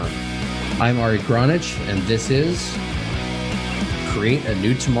I'm Ari Gronich, and this is Create a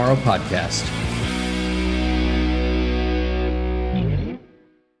New Tomorrow podcast.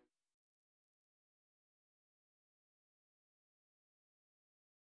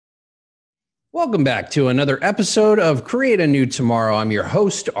 Welcome back to another episode of Create a New Tomorrow. I'm your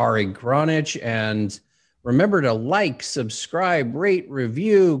host, Ari Gronich, and remember to like, subscribe, rate,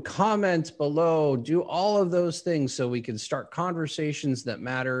 review, comment below, do all of those things so we can start conversations that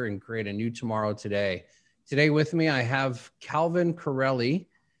matter and create a new tomorrow today. Today with me, I have Calvin Corelli.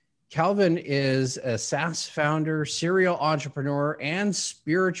 Calvin is a SaaS founder, serial entrepreneur, and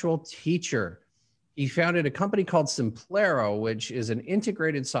spiritual teacher. He founded a company called Simplero, which is an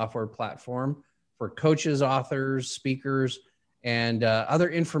integrated software platform for coaches, authors, speakers, and other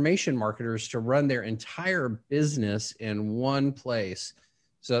information marketers to run their entire business in one place.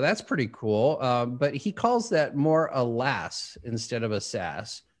 So that's pretty cool. But he calls that more a LaaS instead of a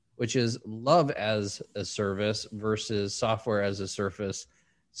SaaS, which is love as a service versus software as a service.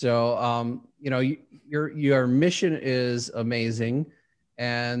 So, your mission is amazing.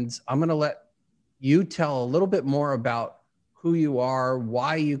 And I'm going to let you tell a little bit more about who you are,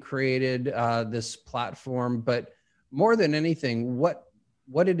 why you created this platform, but more than anything, what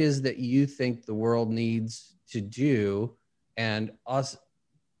it is that you think the world needs to do and us,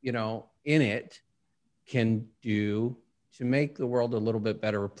 in it can do to make the world a little bit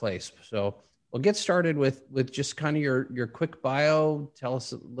better place. So we'll get started with just kind of your quick bio. Tell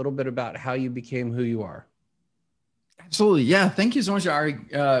us a little bit about how you became who you are. Absolutely. Yeah. Thank you so much, Ari.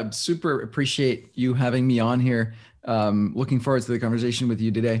 Super appreciate you having me on here. Looking forward to the conversation with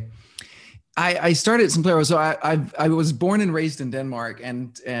you today. I started Simplero. So I was born and raised in Denmark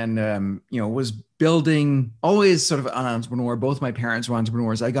and was building, always sort of an entrepreneur. Both my parents were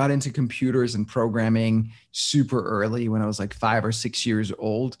entrepreneurs. I got into computers and programming super early when I was like 5 or 6 years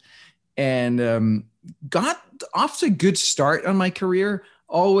old, and got off to a good start on my career.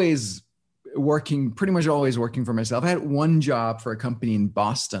 Pretty much always working for myself. I had one job for a company in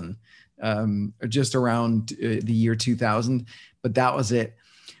Boston, just around the year 2000, but that was it.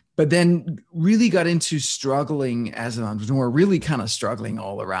 But then really got into struggling as an entrepreneur, really kind of struggling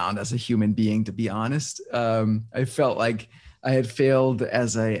all around as a human being, to be honest. I felt like I had failed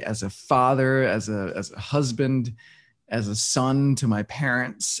as a father, as a husband, as a son to my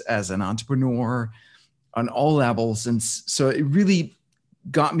parents, as an entrepreneur on all levels. And so it really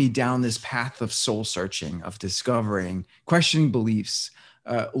got me down this path of soul searching, of discovering, questioning beliefs,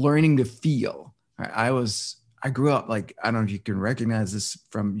 learning to feel. I grew up like, I don't know if you can recognize this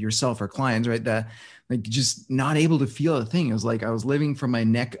from yourself or clients, right? That like just not able to feel a thing. It was like I was living from my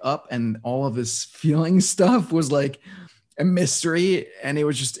neck up, and all of this feeling stuff was like a mystery. And it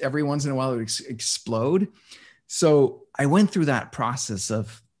was just every once in a while it would explode. So I went through that process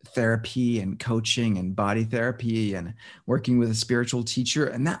of therapy and coaching and body therapy and working with a spiritual teacher.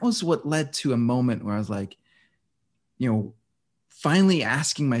 And that was what led to a moment where I was like, finally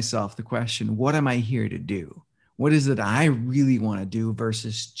asking myself the question, what am I here to do? What is it I really want to do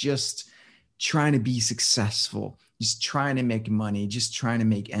versus just trying to be successful, just trying to make money, just trying to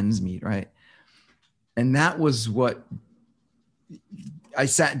make ends meet, right? And that was what I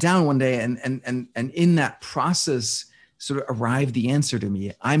sat down one day and in that process sort of arrived the answer to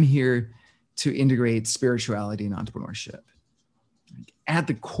me. I'm here to integrate spirituality and entrepreneurship. At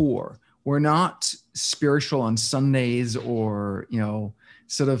the core, we're not spiritual on Sundays or, on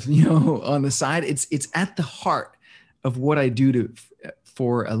the side. It's at the heart of what I do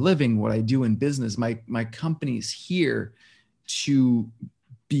for a living, what I do in business. My company's here to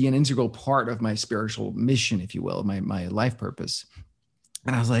be an integral part of my spiritual mission, if you will, my life purpose.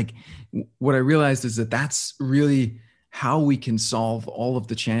 And I was like, what I realized is that that's really how we can solve all of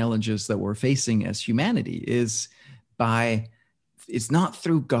the challenges that we're facing as humanity is by, it's not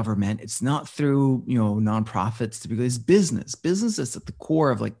through government. It's not through, nonprofits, typically it's business. Business is at the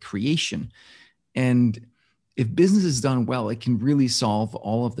core of like creation. And if business is done well, it can really solve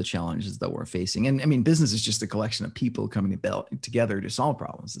all of the challenges that we're facing. And I mean, business is just a collection of people coming together to solve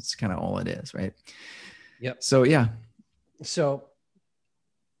problems. It's kind of all it is, right? Yep. So, yeah. So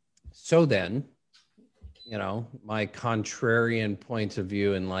then, my contrarian point of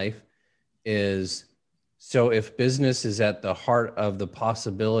view in life is, so if business is at the heart of the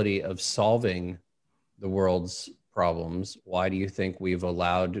possibility of solving the world's problems, why do you think we've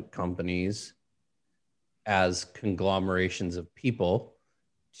allowed companies as conglomerations of people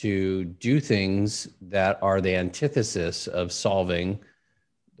to do things that are the antithesis of solving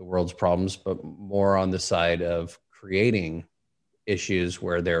the world's problems, but more on the side of creating issues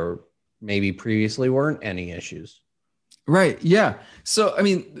where there maybe previously weren't any issues? Right. Yeah. So, I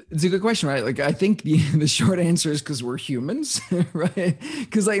mean, it's a good question, right? Like, I think the short answer is because we're humans, right?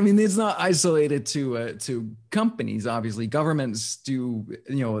 Because I mean, it's not isolated to companies. Obviously, governments do,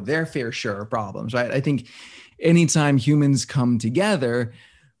 their fair share of problems, right? I think anytime humans come together,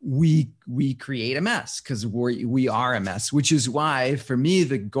 we create a mess because we are a mess, which is why for me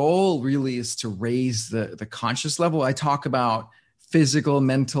the goal really is to raise the conscious level. I talk about physical,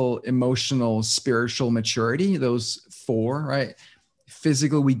 mental, emotional, spiritual maturity, those four, right?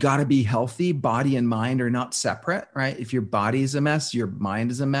 Physical, we got to be healthy. Body and mind are not separate, right? If your body is a mess, your mind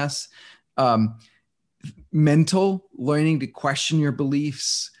is a mess. Mental, learning to question your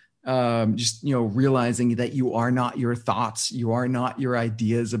beliefs, just realizing that you are not your thoughts, you are not your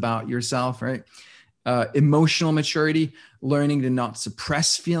ideas about yourself, right? Emotional maturity, learning to not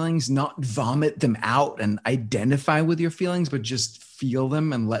suppress feelings, not vomit them out and identify with your feelings, but just feel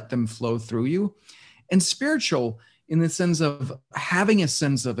them and let them flow through you. And spiritual, in the sense of having a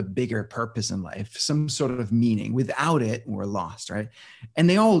sense of a bigger purpose in life, some sort of meaning. Without it, we're lost, right? And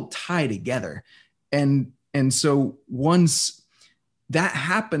they all tie together. And so once that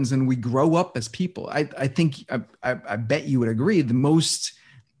happens and we grow up as people, I think, I bet you would agree, the most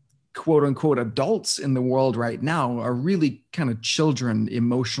quote unquote adults in the world right now are really kind of children,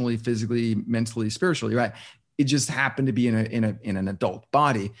 emotionally, physically, mentally, spiritually, right? It just happened to be in an adult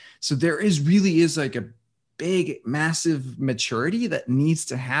body. So there really is like a big, massive maturity that needs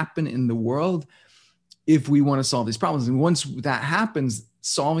to happen in the world if we want to solve these problems. And once that happens,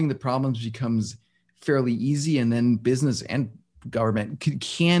 solving the problems becomes fairly easy. And then business and government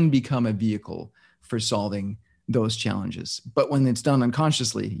can become a vehicle for solving those challenges. But when it's done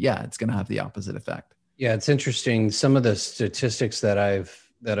unconsciously, yeah, it's going to have the opposite effect. Yeah, it's interesting. Some of the statistics that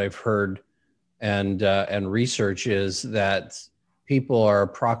I've heard and research is that people are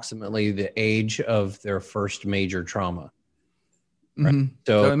approximately the age of their first major trauma. Right? Mm-hmm.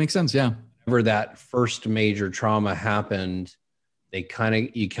 So that makes sense. Yeah. Whenever that first major trauma happened, you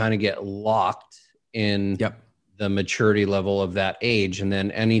kind of get locked in the maturity level of that age. And then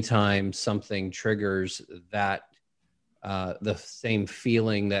anytime something triggers that, the same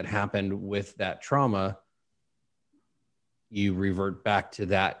feeling that happened with that trauma, you revert back to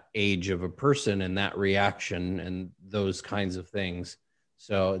that age of a person and that reaction and those kinds of things.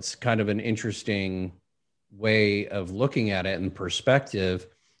 So it's kind of an interesting way of looking at it in perspective.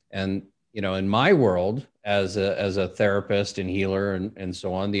 And, in my world as a therapist and healer and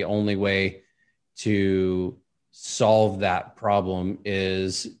so on, the only way to solve that problem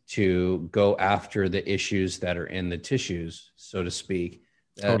is to go after the issues that are in the tissues, so to speak,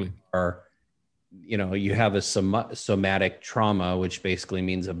 that totally are, you have a somatic trauma, which basically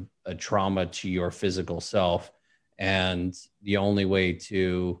means a trauma to your physical self. And the only way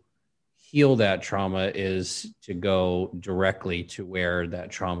to heal that trauma is to go directly to where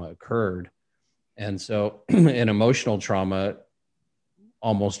that trauma occurred. And so an emotional trauma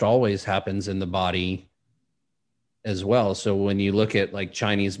almost always happens in the body as well. So when you look at like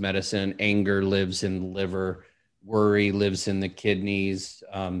Chinese medicine, anger lives in the liver, worry lives in the kidneys,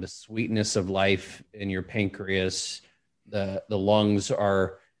 the sweetness of life in your pancreas, the lungs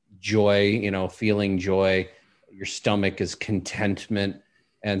are joy, feeling joy, your stomach is contentment.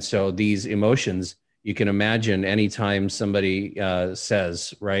 And so these emotions, you can imagine anytime somebody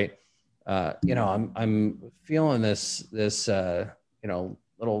says, right, I'm feeling this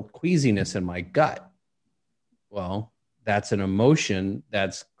little queasiness in my gut. Well, that's an emotion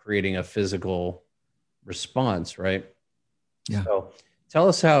that's creating a physical response, right? Yeah. So tell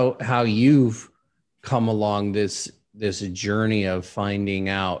us how you've come along this journey of finding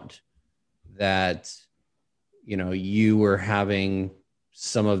out that, you were having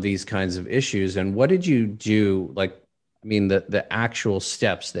some of these kinds of issues, and what did you do? The actual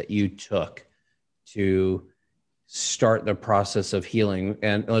steps that you took to start the process of healing.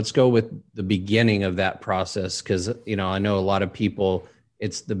 And let's go with the beginning of that process, because, I know a lot of people,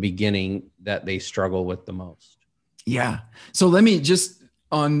 it's the beginning that they struggle with the most. Yeah. So let me just,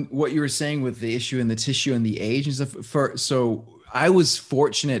 on what you were saying with the issue in the tissue and the age and stuff. So I was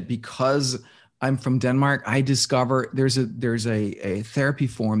fortunate because I'm from Denmark. I discovered there's a therapy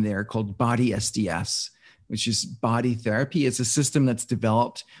form there called Body SDS, which is body therapy. It's a system that's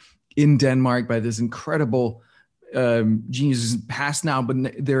developed in Denmark by this incredible geniuses, past now, but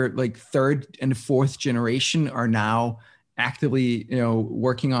they're like third and fourth generation are now actively,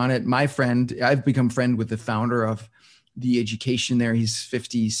 working on it. My friend, I've become friend with the founder of the education there. He's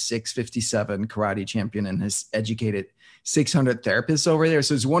 56, 57 karate champion and has educated 600 therapists over there.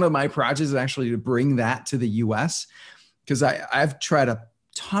 So it's one of my projects actually to bring that to the US, because I've tried a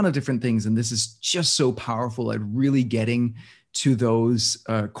ton of different things. And this is just so powerful at really getting to those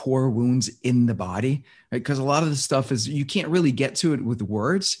core wounds in the body, right? Because a lot of the stuff is, you can't really get to it with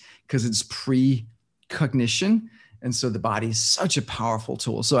words because it's precognition. And so the body is such a powerful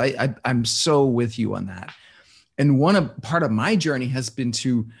tool. So I'm so with you on that. And part of my journey has been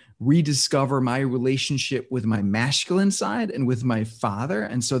to rediscover my relationship with my masculine side and with my father.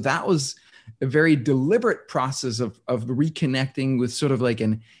 And so that was a very deliberate process of reconnecting with sort of like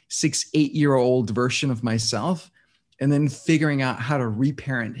an 6-8-year-old version of myself, and then figuring out how to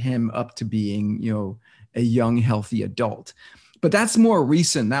reparent him up to being, a young, healthy adult. But that's more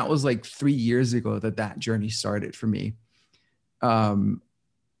recent. That was like 3 years ago that journey started for me. The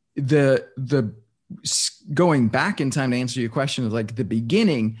going back in time to answer your question is like the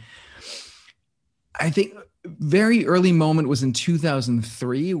beginning. I think very early moment was in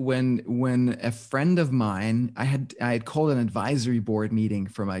 2003 when a friend of mine, I had called an advisory board meeting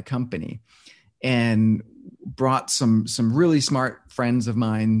for my company and brought some really smart friends of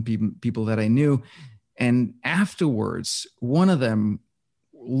mine, people that I knew. And afterwards, one of them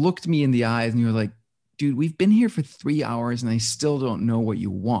looked me in the eyes and you were like, dude, we've been here for 3 hours and I still don't know what you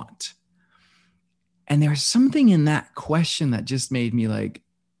want. And there's something in that question that just made me like,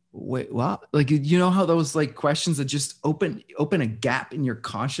 wait, what? Like, how those like questions that just open a gap in your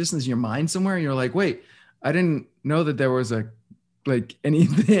consciousness, your mind somewhere. And you're like, wait, I didn't know that there was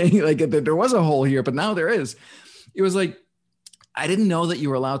anything, like that there was a hole here, but now there is. It was like, I didn't know that you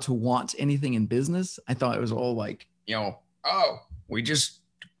were allowed to want anything in business. I thought it was all like, we just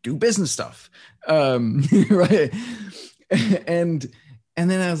do business stuff. Right. And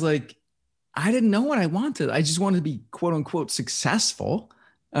then I was like, I didn't know what I wanted. I just wanted to be quote unquote successful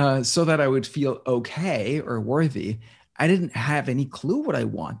so that I would feel okay or worthy. I didn't have any clue what I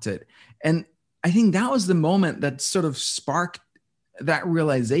wanted. And I think that was the moment that sort of sparked that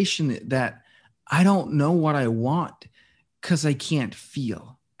realization that I don't know what I want because I can't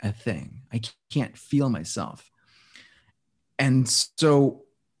feel a thing. I can't feel myself. And so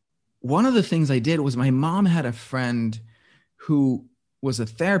one of the things I did was, my mom had a friend who was a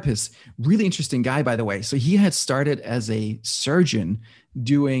therapist, really interesting guy, by the way. So he had started as a surgeon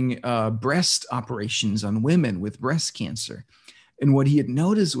doing breast operations on women with breast cancer. And what he had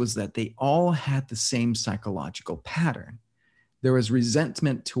noticed was that they all had the same psychological pattern. There was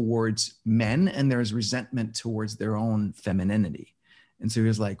resentment towards men and there was resentment towards their own femininity. And so he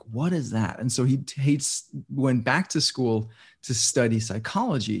was like, what is that? And so he went back to school to study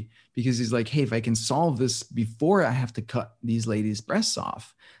psychology because he's like, hey, if I can solve this before I have to cut these ladies' breasts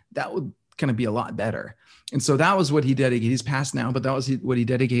off, that would kind of be a lot better. And so that was what he dedicated. He's passed now, but that was what he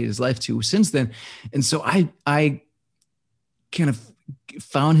dedicated his life to since then. And so I kind of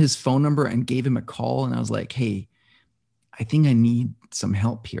found his phone number and gave him a call. And I was like, hey, I think I need some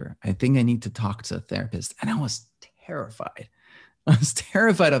help here. I think I need to talk to a therapist. And I was terrified. I was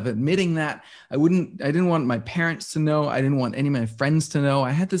terrified of admitting that. I didn't want my parents to know. I didn't want any of my friends to know.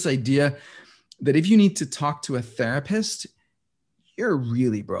 I had this idea that if you need to talk to a therapist, you're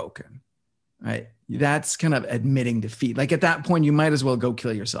really broken, right? That's kind of admitting defeat. Like at that point, you might as well go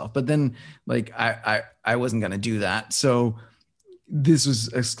kill yourself. But then like, I wasn't going to do that. So this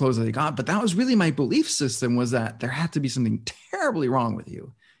was as close as I got. But that was really my belief system, was that there had to be something terribly wrong with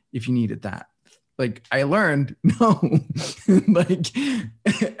you if you needed that. Like I learned, no, like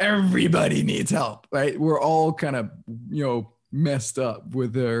everybody needs help, right? We're all kind of, messed up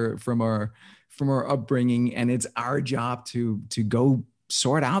from our upbringing, and it's our job to go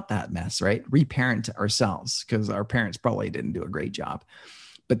sort out that mess, right? Reparent ourselves, because our parents probably didn't do a great job.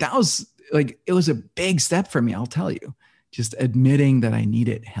 But that was like, it was a big step for me, I'll tell you, just admitting that I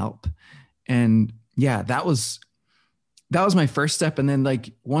needed help. And yeah, that was my first step. And then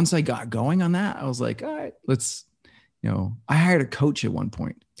like, once I got going on that, I was like, all right, let's, I hired a coach at one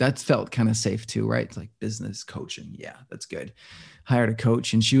point. That felt kind of safe too, right? It's like business coaching. Yeah, that's good. Hired a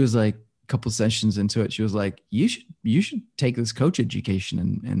coach, and she was like, a couple sessions into it, she was like, you should take this coach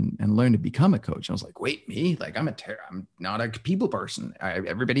education and learn to become a coach. And I was like, wait, me? Like, I'm not a people person.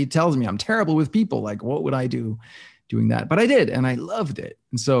 Everybody tells me I'm terrible with people. Like, what would I do doing that? But I did, and I loved it.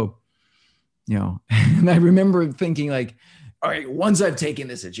 And so, and I remember thinking like, all right, once I've taken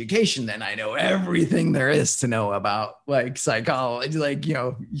this education, then I know everything there is to know about like psychology, like,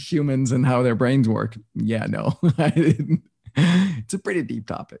 humans and how their brains work. Yeah, no, I didn't. It's a pretty deep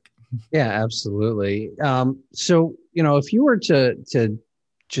topic. Yeah, absolutely. So, if you were to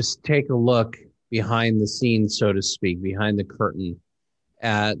just take a look behind the scenes, so to speak, behind the curtain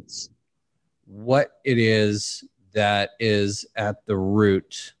at what it is that is at the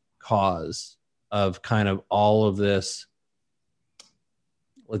root cause of kind of all of this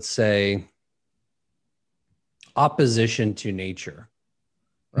let's say, opposition to nature,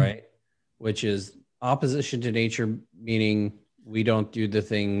 right? Which is opposition to nature, meaning we don't do the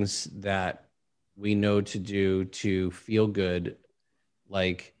things that we know to do to feel good,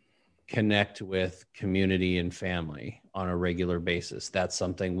 like connect with community and family on a regular basis. That's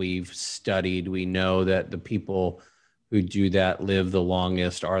something we've studied. We know that the people who do that live the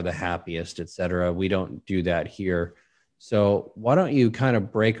longest, are the happiest, et cetera. We don't do that here. So why don't you kind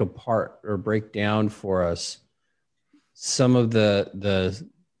of break apart or break down for us some of the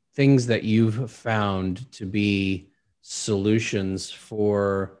things that you've found to be solutions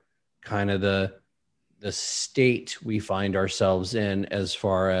for kind of the state we find ourselves in as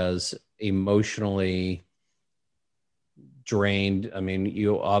far as emotionally drained. I mean,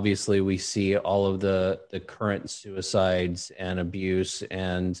 we see all of the current suicides and abuse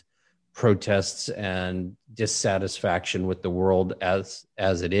and protests and dissatisfaction with the world as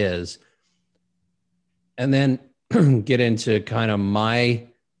it is. And then get into kind of my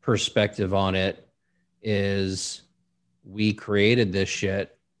perspective on it is we created this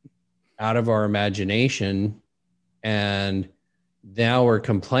shit out of our imagination, and now we're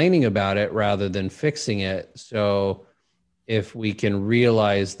complaining about it rather than fixing it. So if we can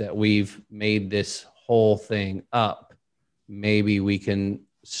realize that we've made this whole thing up, maybe we can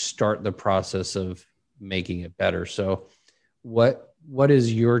start the process of making it better. So what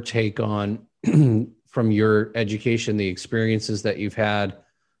is your take on from your education, the experiences that you've had,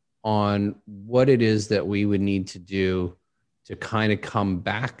 on what it is that we would need to do to kind of come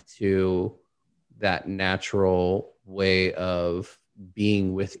back to that natural way of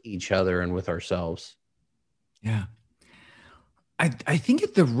being with each other and with ourselves? Yeah. I think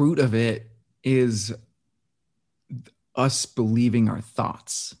at the root of it is us believing our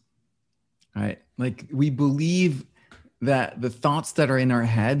thoughts, right? Like we believe that the thoughts that are in our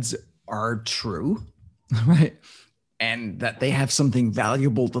heads are true, right? And that they have something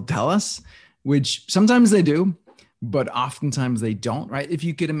valuable to tell us, which sometimes they do, but oftentimes they don't, right? If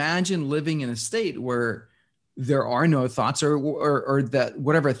you could imagine living in a state where there are no thoughts or that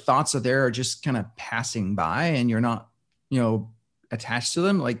whatever thoughts are there are just kind of passing by and you're not, attached to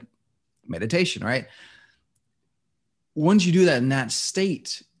them, like meditation, right? Once you do that in that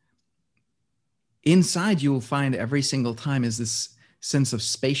state, inside you will find every single time is this sense of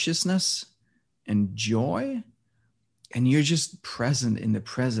spaciousness and joy. And you're just present in the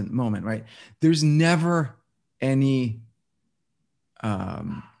present moment, right? There's never any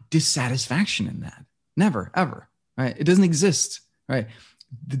dissatisfaction in that. Never, ever, right? It doesn't exist, right?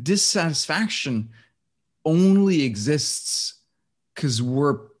 The dissatisfaction only exists because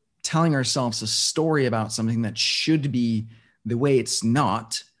we're telling ourselves a story about something that should be the way it's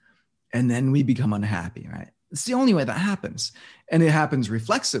not. And then we become unhappy, right? It's the only way that happens. And it happens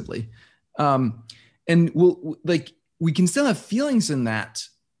reflexively. And we can still have feelings in that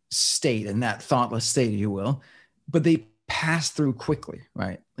state, in that thoughtless state, if you will, but they pass through quickly,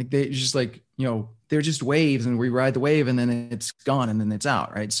 right? Like they're just waves and we ride the wave and then it's gone and then it's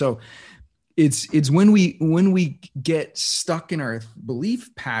out, right? So it's when we get stuck in our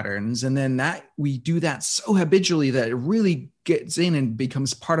belief patterns and then that we do that so habitually that it really gets in and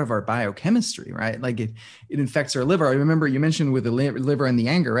becomes part of our biochemistry, right? Like it infects our liver. I remember you mentioned with the liver and the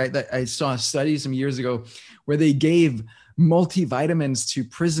anger, right? That I saw a study some years ago where they gave multivitamins to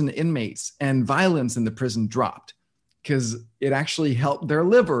prison inmates and violence in the prison dropped because it actually helped their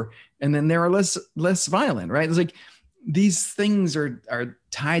liver and then they were less violent, right? It's like these things are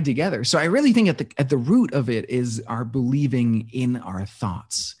tied together. So I really think at the root of it is our believing in our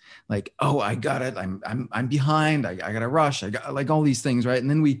thoughts. Like, oh, I got it. I'm behind. I got to rush. I got like all these things, right? And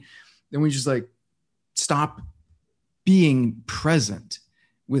then we just like stop being present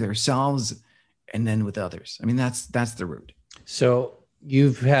with ourselves and then with others. I mean, that's the root. So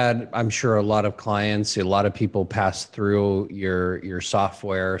you've had, I'm sure, a lot of clients, a lot of people pass through your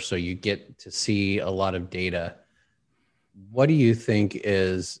software, so you get to see a lot of data. What do you think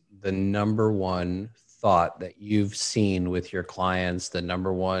is the number one thought that you've seen with your clients, the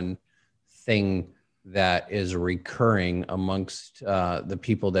number one thing that is recurring amongst the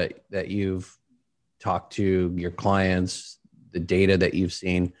people that you've talked to, your clients, the data that you've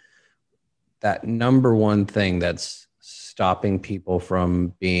seen, that number one thing that's stopping people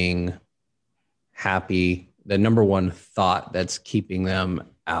from being happy, the number one thought that's keeping them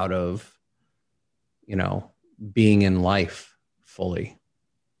out of, being in life fully?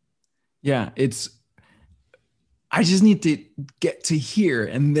 Yeah, I just need to get to here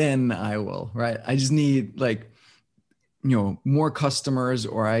and then I will, right? I just need more customers,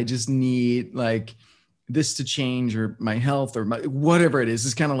 or I just need this to change, or my health, or whatever it is.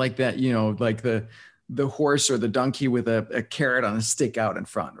 It's kind of like that, like the horse or the donkey with a carrot on a stick out in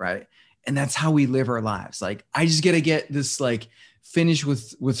front, right? And that's how we live our lives. Like, I just got to get this, like, finish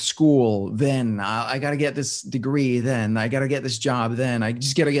with school, then I got to get this degree, then I got to get this job, then I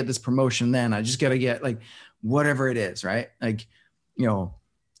just got to get this promotion, then I just got to get, like, whatever it is, right? Like,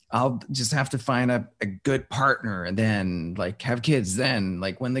 I'll just have to find a good partner, and then, like, have kids, then,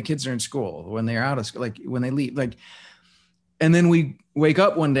 like, when the kids are in school, when they're out of school, like, when they leave, like, and then we wake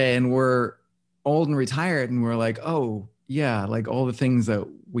up one day and we're old and retired, and we're like, oh yeah, like, all the things that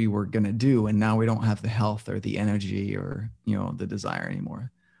we were going to do, and now we don't have the health or the energy or, the desire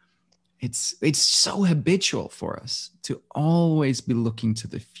anymore. It's so habitual for us to always be looking to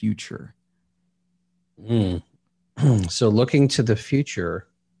the future. So looking to the future,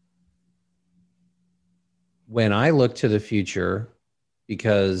 when I look to the future,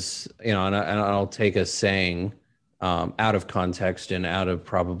 because, and I'll take a saying out of context and out of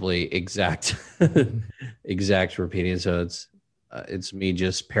probably exact repeating. So it's me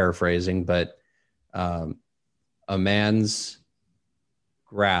just paraphrasing, but a man's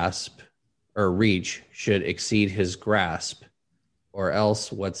grasp or reach should exceed his grasp, or else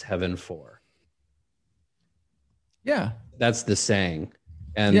what's heaven for? Yeah. That's the saying.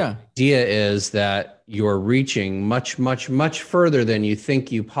 And yeah. The idea is that you're reaching much, much, much further than you think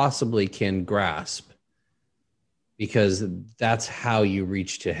you possibly can grasp, because that's how you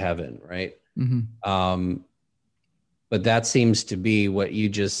reach to heaven, right? Mm-hmm. But that seems to be what you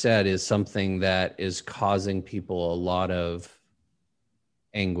just said is something that is causing people a lot of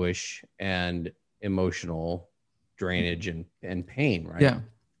anguish and emotional drainage and pain, right? Yeah.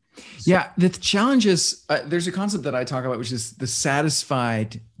 Yeah. The challenge is there's a concept that I talk about, which is the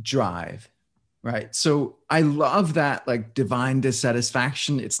satisfied drive, right? So I love that, like, divine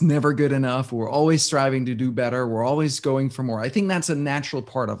dissatisfaction. It's never good enough. We're always striving to do better. We're always going for more. I think that's a natural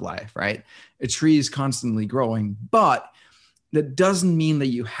part of life, right? A tree is constantly growing, but that doesn't mean that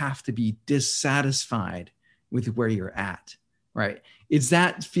you have to be dissatisfied with where you're at, right? It's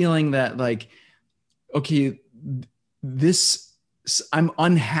that feeling that, like, okay, I'm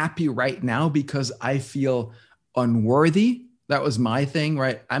unhappy right now because I feel unworthy. That was my thing,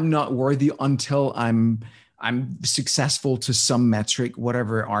 right? I'm not worthy until I'm successful to some metric,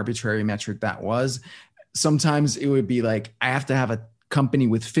 whatever arbitrary metric that was. Sometimes it would be like, I have to have a company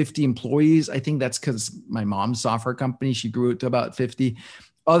with 50 employees. I think that's because my mom's software company, she grew it to about 50.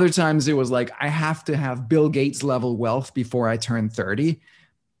 Other times it was like, I have to have Bill Gates level wealth before I turn 30.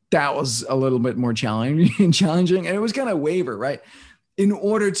 That was a little bit more challenging. And it was kind of waver, right? In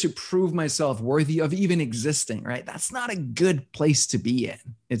order to prove myself worthy of even existing, right? That's not a good place to be in.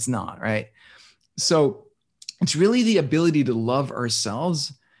 It's not, right? So it's really the ability to love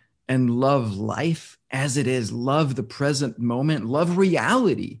ourselves and love life as it is, love the present moment, love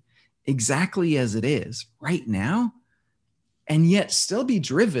reality exactly as it is right now, and yet still be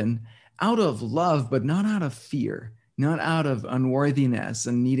driven out of love, but not out of fear, not out of unworthiness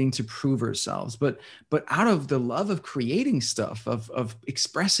and needing to prove ourselves, but out of the love of creating stuff, of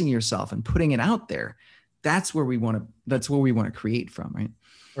expressing yourself and putting it out there. That's where we want to create from, right?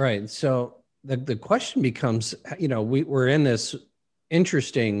 Right. So the question becomes, we're in this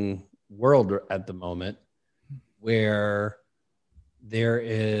interesting world at the moment where there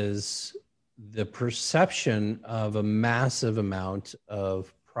is the perception of a massive amount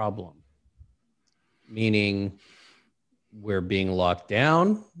of problem, meaning we're being locked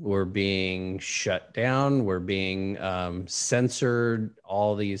down, we're being shut down, we're being censored,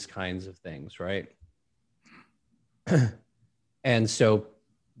 all these kinds of things, right? And so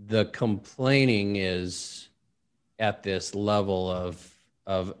the complaining is at this level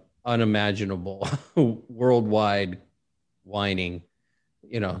of unimaginable worldwide whining,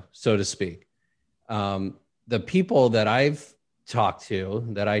 so to speak. The people that I've talked to,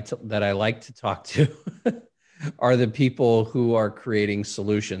 that I like to talk to, are the people who are creating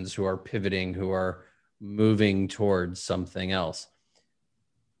solutions, who are pivoting, who are moving towards something else.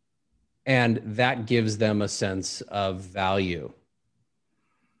 And that gives them a sense of value.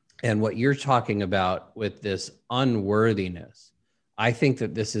 And what you're talking about with this unworthiness, I think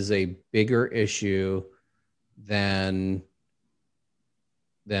that this is a bigger issue than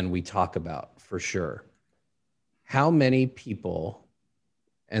we talk about, for sure. How many people,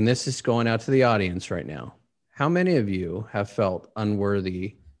 and this is going out to the audience right now, how many of you have felt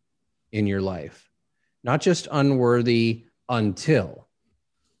unworthy in your life? Not just unworthy until,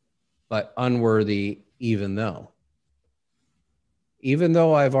 but unworthy even though. Even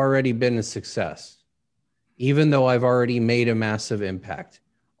though I've already been a success, even though I've already made a massive impact,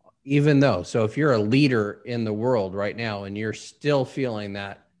 even though, so if you're a leader in the world right now and you're still feeling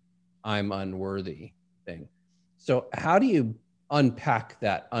that I'm unworthy thing. So how do you unpack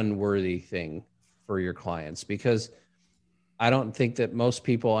that unworthy thing for your clients? Because I don't think that most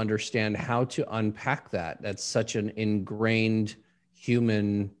people understand how to unpack that. That's such an ingrained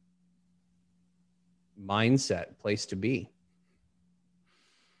human mindset place to be.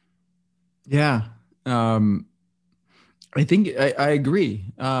 Yeah. I think I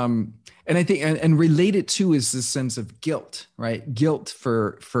agree. And I think, and related to is this sense of guilt, right? Guilt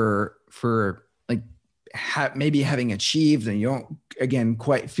for like maybe having achieved and you don't, again,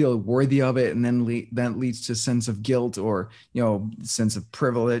 quite feel worthy of it. And then that leads to a sense of guilt or, sense of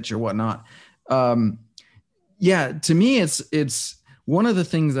privilege or whatnot. Yeah, to me, it's one of the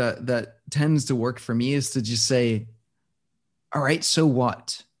things that tends to work for me is to just say, all right, so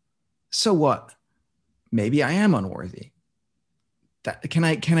what? So what? Maybe I am unworthy. That can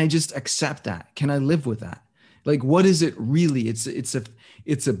I just accept that? Can I live with that? Like, what is it really? It's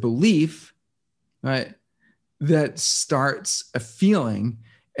a belief, right? That starts a feeling,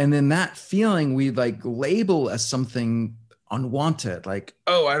 and then that feeling we like label as something unwanted, like,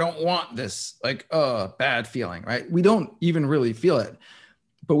 oh, I don't want this, like, oh, bad feeling, right? We don't even really feel it,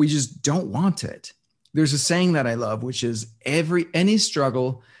 but we just don't want it. There's a saying that I love, which is any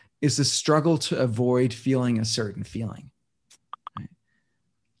struggle is a struggle to avoid feeling a certain feeling. Right?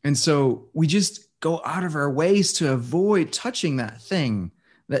 And so we just go out of our ways to avoid touching that thing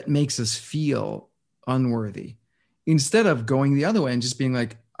that makes us feel unworthy, instead of going the other way and just being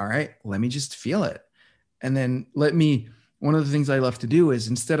like, all right, let me just feel it. And then one of the things I love to do is,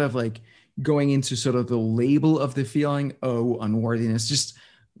 instead of like going into sort of the label of the feeling, oh, unworthiness, just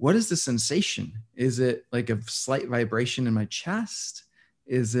what is the sensation? Is it like a slight vibration in my chest?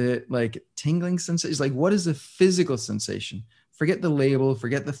 Is it like tingling sensation? It's like, what is the physical sensation? Forget the label,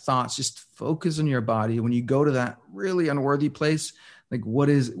 forget the thoughts, just focus on your body. When you go to that really unworthy place, like what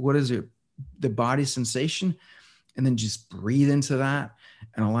is it, the body sensation? And then just breathe into that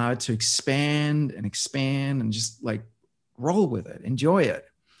and allow it to expand and just like roll with it, enjoy it.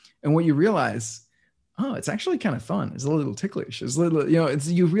 And what you realize, oh, it's actually kind of fun. It's a little ticklish. It's a little,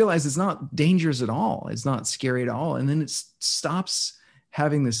 you realize it's not dangerous at all. It's not scary at all. And then it stops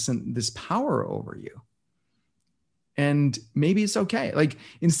having this power over you. And maybe it's okay. Like,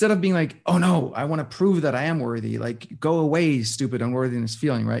 instead of being like, oh no, I want to prove that I am worthy, like, go away, stupid unworthiness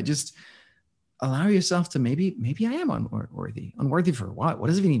feeling, right? Just allow yourself to maybe I am unworthy. Unworthy for what? What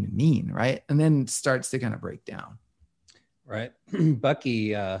does it even mean, right? And then it starts to kind of break down. Right.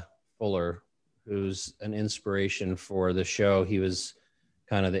 Bucky Fuller, who's an inspiration for the show, he was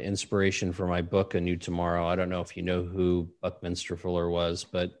kind of the inspiration for my book, A New Tomorrow. I don't know if you know who Buckminster Fuller was,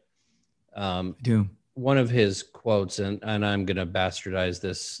 but I do. One of his quotes, and I'm going to bastardize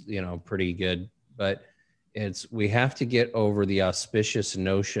this, pretty good, but we have to get over the auspicious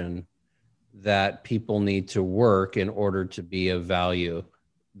notion that people need to work in order to be of value.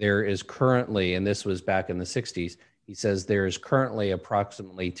 There is currently, and this was back in the 60s, he says there is currently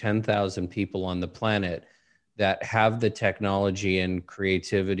approximately 10,000 people on the planet that have the technology and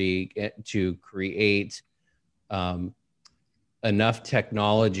creativity to create enough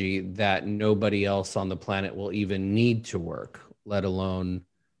technology that nobody else on the planet will even need to work, let alone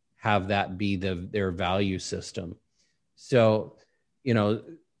have that be their value system. So,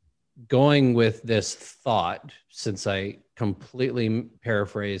 going with this thought, since I completely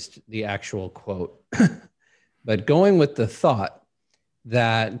paraphrased the actual quote, but going with the thought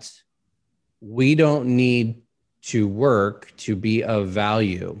that we don't need to work to be of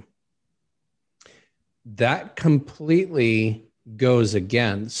value, that completely goes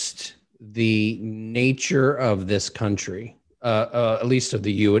against the nature of this country, at least of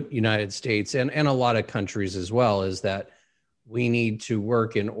the United States and a lot of countries as well, is that we need to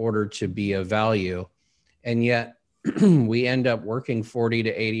work in order to be of value. And yet we end up working 40 to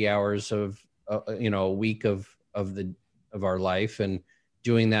 80 hours of, a week of our life, and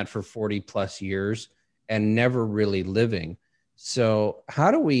doing that for 40 plus years and never really living. So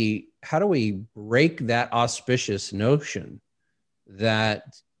how do we break that auspicious notion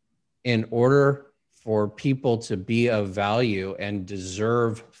that in order for people to be of value and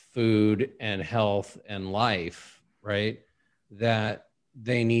deserve food and health and life, right, that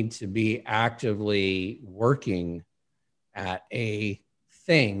they need to be actively working at a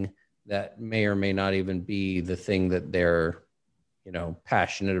thing that may or may not even be the thing that they're,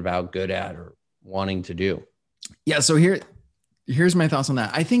 passionate about, good at, or wanting to do? Yeah. So here's my thoughts on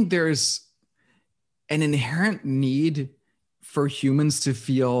that. I think there's an inherent need for humans to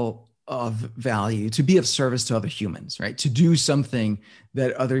feel of value, to be of service to other humans, right? To do something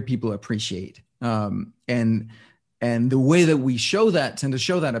that other people appreciate. And the way that we tend to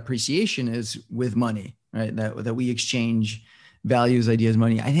show that appreciation is with money, right? That we exchange values, ideas,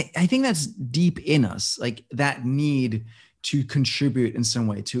 money. I think that's deep in us, like that need to contribute in some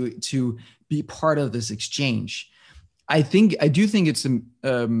way, to be part of this exchange. I do think it's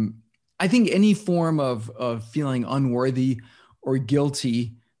I think any form of feeling unworthy or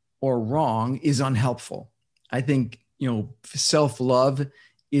guilty or wrong is unhelpful. I think, self-love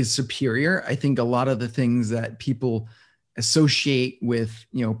is superior. I think a lot of the things that people associate with,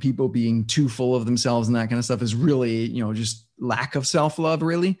 people being too full of themselves and that kind of stuff is really, just lack of self-love,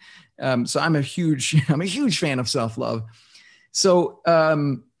 really. So I'm a huge fan of self-love. So,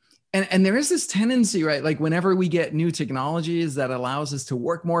 and there is this tendency, right? Like whenever we get new technologies that allows us to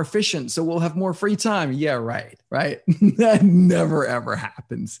work more efficient, so we'll have more free time. Yeah, right. That never, ever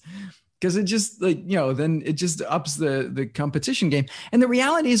happens. Because it just then it just ups the competition game. And the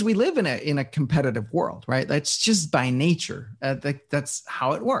reality is we live in a competitive world, right? That's just by nature. That's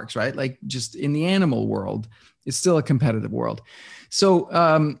how it works, right? Like just in the animal world, it's still a competitive world. So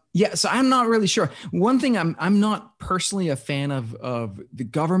so I'm not really sure. One thing I'm not personally a fan of the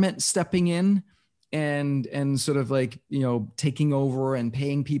government stepping in and sort of like, taking over and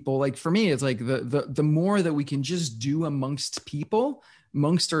paying people. Like for me, it's like the more that we can just do amongst people,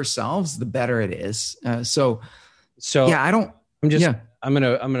 amongst ourselves, the better it is. So yeah, I'm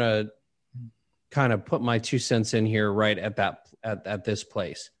gonna kind of put my 2 cents in here right at this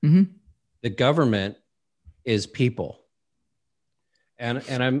place. Mm-hmm. The government is people. And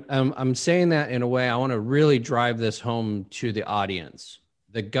I'm saying that in a way I want to really drive this home to the audience.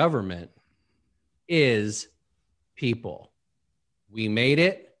 The government is people. We made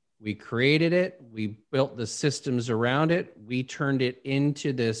it, we created it, we built the systems around it, we turned it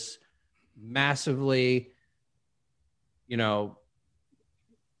into this massively,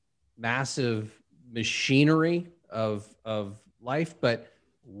 massive machinery of life, but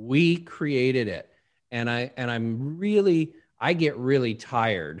we created it. And I get really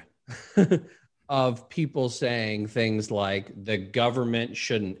tired of people saying things like the government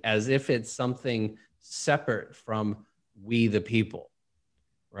shouldn't, as if it's something separate from we the people,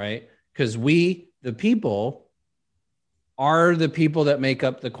 right? Because we the people are the people that make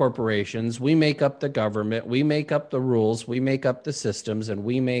up the corporations. We make up the government. We make up the rules. We make up the systems, and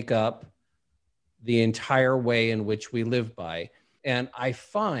we make up the entire way in which we live by. And I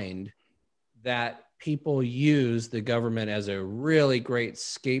find that people use the government as a really great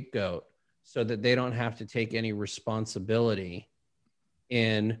scapegoat so that they don't have to take any responsibility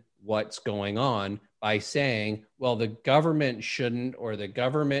in what's going on by saying, well, the government shouldn't, or the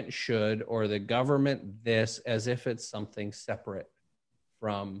government should, or the government this, as if it's something separate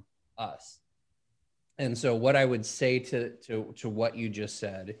from us. And so what I would say to what you just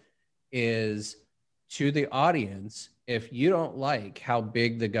said is, to the audience, if you don't like how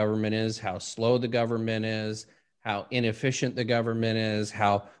big the government is, how slow the government is, how inefficient the government is,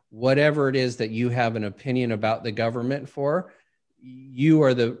 how whatever it is that you have an opinion about the government for, you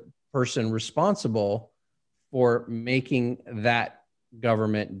are the person responsible for making that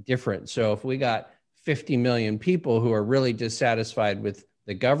government different. So if we got 50 million people who are really dissatisfied with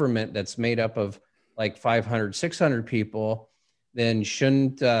the government that's made up of like 500, 600 people, then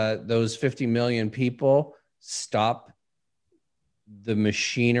shouldn't those 50 million people stop the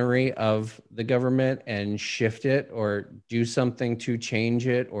machinery of the government and shift it, or do something to change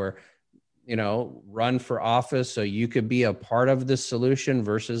it, or run for office so you could be a part of the solution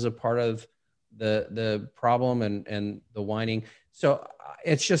versus a part of the problem and the whining? So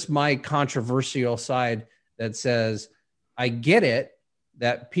it's just my controversial side that says, I get it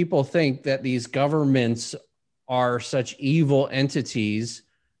that people think that these governments are such evil entities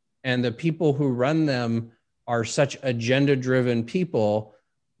and the people who run them are such agenda-driven people,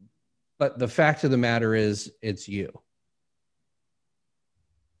 but the fact of the matter is, it's you.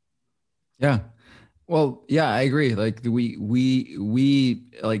 Yeah. Well, yeah, I agree. Like we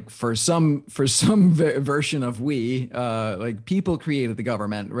like for some version of like people created the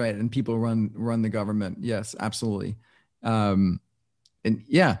government, right? And people run the government. Yes, absolutely. And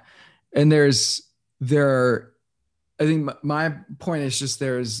yeah, and I think my point is just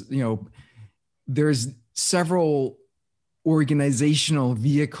there's several organizational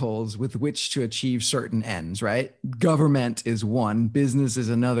vehicles with which to achieve certain ends, right? Government is one, business is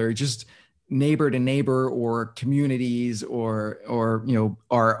another, just neighbor to neighbor or communities or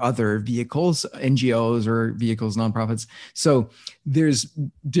are other vehicles, NGOs or vehicles, nonprofits. So there's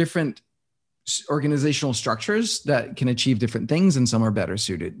different organizational structures that can achieve different things, and some are better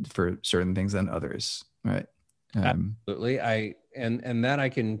suited for certain things than others, right? Absolutely. And that I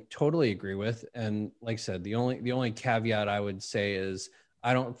can totally agree with. And like I said, the only caveat I would say is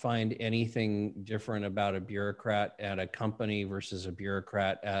I don't find anything different about a bureaucrat at a company versus a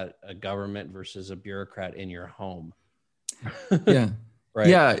bureaucrat at a government versus a bureaucrat in your home. Yeah. Right.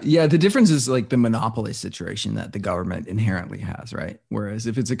 Yeah. The difference is like the monopoly situation that the government inherently has, right? Whereas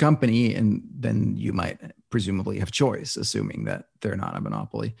if it's a company, and then you might presumably have choice, assuming that they're not a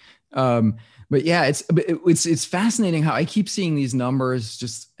monopoly. But yeah, it's fascinating how I keep seeing these numbers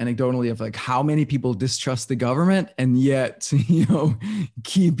just anecdotally of like how many people distrust the government and yet,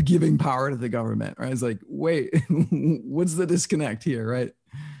 keep giving power to the government, right? It's like, wait, what's the disconnect here, right?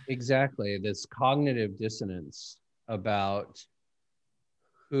 Exactly. This cognitive dissonance about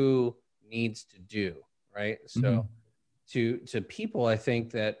who needs to do, right? So to people, I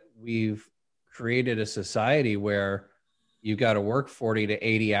think that we've created a society where you got to work 40 to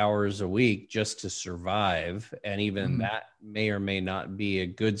 80 hours a week just to survive. And even that may or may not be a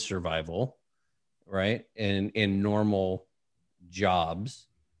good survival, right? In normal jobs.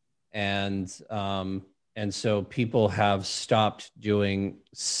 And so people have stopped doing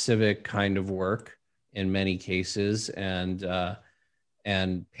civic kind of work in many cases, and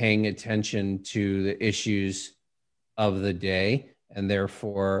paying attention to the issues of the day. And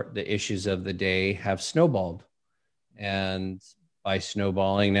therefore the issues of the day have snowballed. And by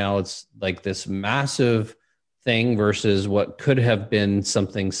snowballing, now it's like this massive thing versus what could have been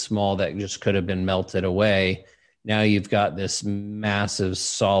something small that just could have been melted away. Now you've got this massive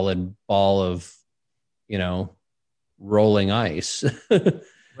solid ball of, rolling ice,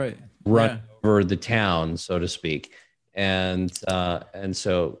 right? Run over the town, so to speak. And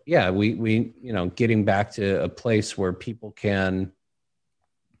so, yeah, we getting back to a place where people can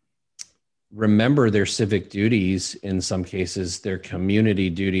remember their civic duties, in some cases, their community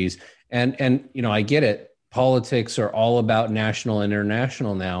duties. And I get it. Politics are all about national and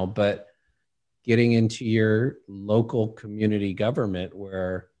international now, but getting into your local community government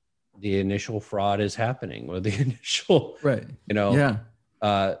where the initial fraud is happening, or the initial, right.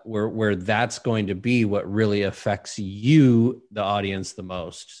 Where that's going to be what really affects you, the audience, the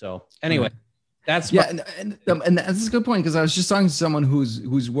most. So anyway, that's and that's a good point, because I was just talking to someone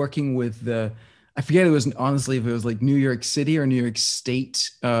who's working with I forget if it was like New York City or New York State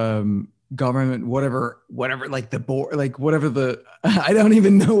government, whatever, like the board, like whatever I don't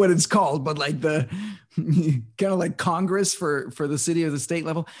even know what it's called, but like the kind of like Congress for the city or the state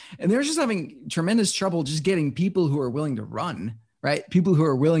level, and they're just having tremendous trouble just getting people who are willing to run. Right. People who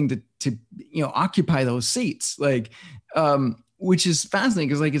are willing to occupy those seats, which is fascinating,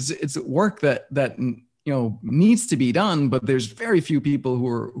 because like it's work that needs to be done, but there's very few people who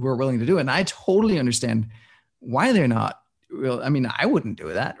are willing to do it. And I totally understand why they're not. Well, I mean, I wouldn't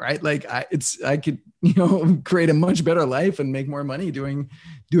do that. Right. Like I could, create a much better life and make more money doing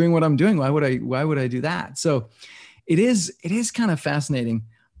what I'm doing. Why would I do that? So it is kind of fascinating.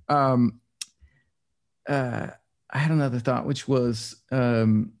 I had another thought, which was,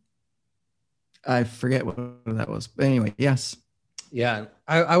 I forget what that was, but anyway, yes. Yeah.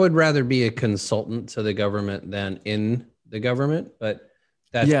 I would rather be a consultant to the government than in the government, but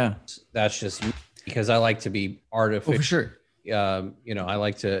that's just because I like to be artificial. Oh, for sure. I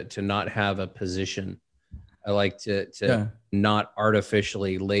like to not have a position. I like to not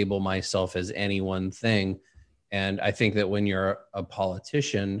artificially label myself as any one thing. And I think that when you're a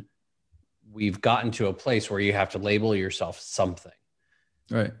politician, we've gotten to a place where you have to label yourself something.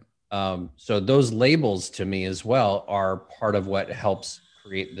 Right. So those labels to me as well are part of what helps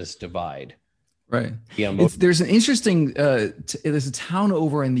create this divide. Right. Yeah. There's an interesting, there's a town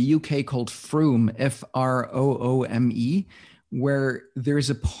over in the UK called Frome, Froome, where there's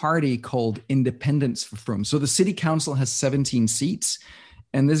a party called Independence for Frome. So the city council has 17 seats,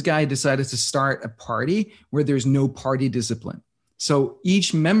 and this guy decided to start a party where there's no party discipline. So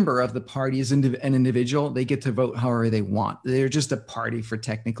each member of the party is an individual. They get to vote however they want. They're just a party for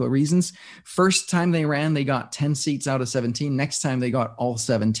technical reasons. First time they ran, they got 10 seats out of 17. Next time they got all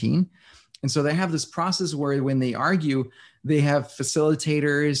 17. And so they have this process where when they argue, they have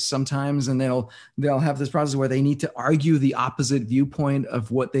facilitators sometimes, and they'll have this process where they need to argue the opposite viewpoint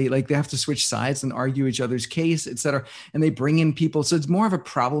of what they like. They have to switch sides and argue each other's case, et cetera. And they bring in people. So it's more of a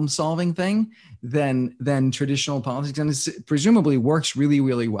problem solving thing than traditional politics. And it presumably works really,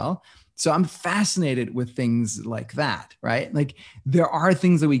 really well. So I'm fascinated with things like that, right? Like there are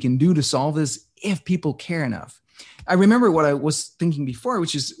things that we can do to solve this if people care enough. I remember what I was thinking before,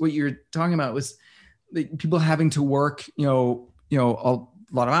 which is what you're talking about was people having to work,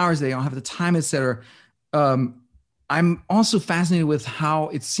 a lot of hours, they don't have the time, etc. I'm also fascinated with how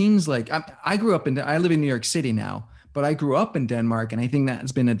it seems like I live in New York City now, but I grew up in Denmark, and I think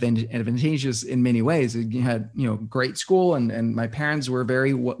that's been advantageous in many ways. You had, great school, and my parents were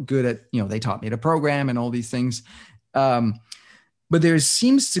very good at, they taught me to program and all these things. But there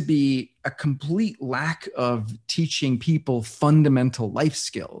seems to be a complete lack of teaching people fundamental life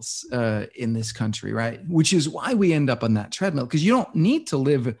skills in this country, right? Which is why we end up on that treadmill, because you don't need to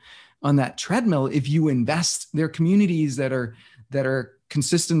live on that treadmill if you invest. There are communities that are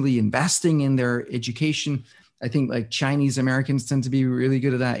consistently investing in their education. I think like Chinese Americans tend to be really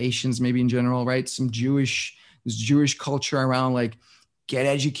good at that. Asians maybe in general, right? There's Jewish culture around like get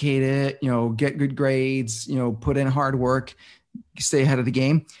educated, get good grades, put in hard work, stay ahead of the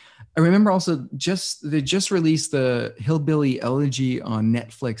game. I remember also they just released the Hillbilly Elegy on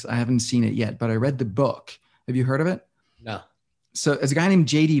Netflix. I haven't seen it yet, but I read the book. Have you heard of it? No. So it's a guy named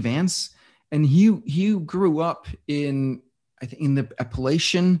J.D. Vance, and he grew up in the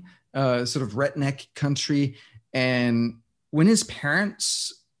Appalachian sort of redneck country. And when his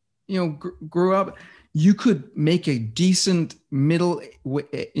parents, grew up, you could make a decent middle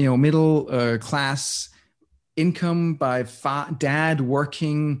class income by dad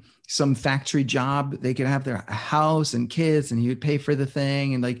working some factory job. They could have their house and kids, and he would pay for the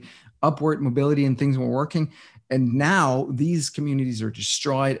thing, and like upward mobility and things were working. And now these communities are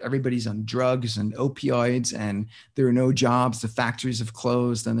destroyed. Everybody's on drugs and opioids, and there are no jobs. The factories have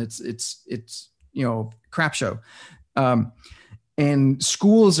closed, and it's crap show. And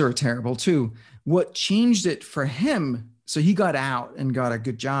schools are terrible too. What changed it for him? So he got out and got a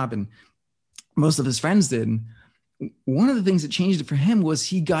good job, and most of his friends did. One of the things that changed it for him was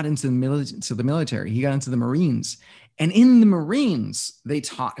he got into the military. He got into the Marines, and in the Marines, they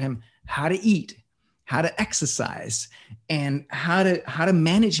taught him how to eat, how to exercise, and how to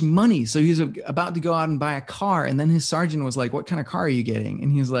manage money. So he was about to go out and buy a car, and then his sergeant was like, "What kind of car are you getting?"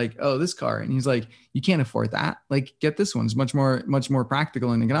 And he was like, "Oh, this car." And he's like, "You can't afford that. Like, get this one. It's much more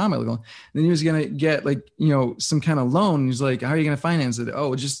practical and economical." And then he was gonna get some kind of loan. He's like, "How are you gonna finance it?"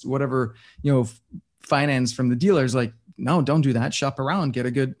 "Oh, just whatever finance from the dealers." Like, "No, don't do that. Shop around.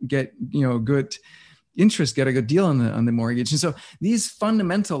 Get good interest. Get a good deal on the mortgage." And so these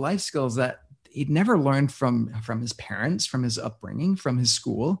fundamental life skills that he'd never learned from his parents, from his upbringing, from his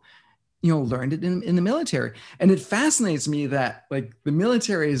school, learned it in the military. And it fascinates me that like the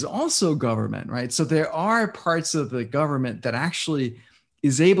military is also government, right? So there are parts of the government that actually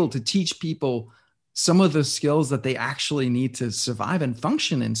is able to teach people some of the skills that they actually need to survive and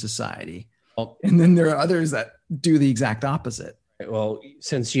function in society. And then there are others that do the exact opposite. Well,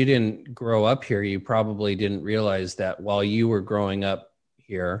 since you didn't grow up here, you probably didn't realize that while you were growing up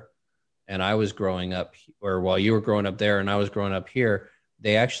here, and I was growing up, or while you were growing up there and I was growing up here,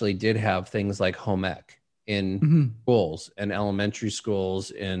 they actually did have things like home ec in schools and elementary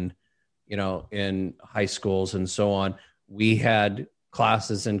schools, in high schools and so on. We had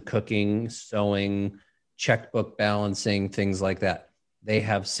classes in cooking, sewing, checkbook balancing, things like that. They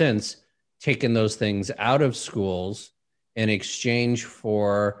have since taken those things out of schools in exchange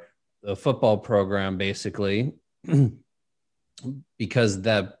for the football program, basically. Because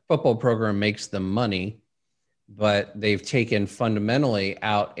the football program makes them money, but they've taken fundamentally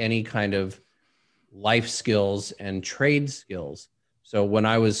out any kind of life skills and trade skills. So when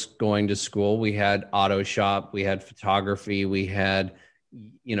I was going to school, we had auto shop, we had photography, we had,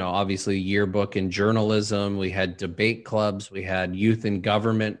 obviously yearbook and journalism, we had debate clubs, we had youth and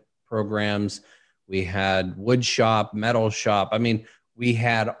government programs, we had wood shop, metal shop. I mean, we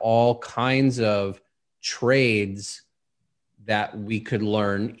had all kinds of trades that we could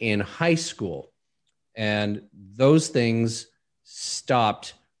learn in high school. And those things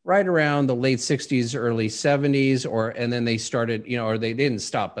stopped right around the late 60s, early 70s, and then they started, or they didn't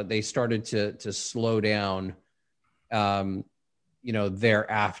stop, but they started to slow down,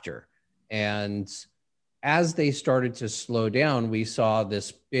 thereafter. And as they started to slow down, we saw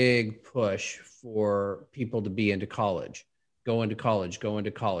this big push for people to be into college, go into college.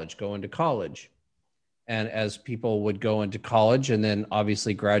 And as people would go into college and then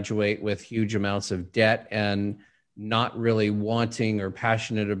obviously graduate with huge amounts of debt and not really wanting or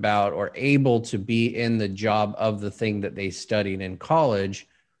passionate about or able to be in the job of the thing that they studied in college,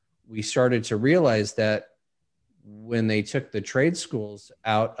 we started to realize that when they took the trade schools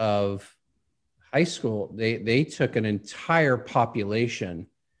out of high school, they took an entire population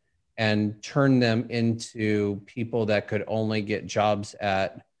and turned them into people that could only get jobs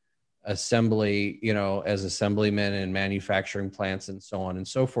at assembly, as assemblymen in manufacturing plants and so on and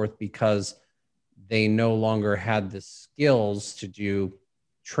so forth, because they no longer had the skills to do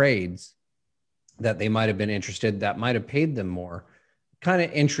trades that they might have been interested, that might have paid them more. Kind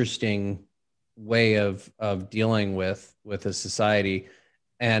of interesting way of dealing with a society.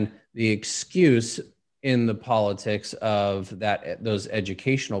 And the excuse in the politics of those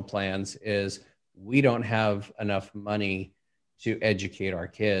educational plans is we don't have enough money to educate our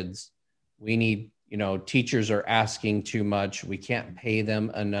kids. We need, teachers are asking too much. We can't pay them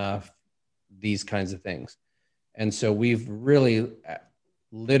enough, these kinds of things. And so we've really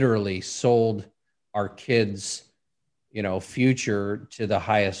literally sold our kids, future to the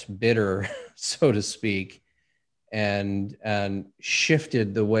highest bidder, so to speak, and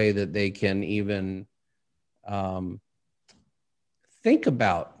shifted the way that they can even think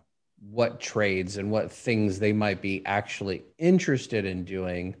about what trades and what things they might be actually interested in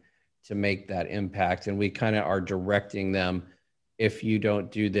doing to make that impact. And we kind of are directing them, if you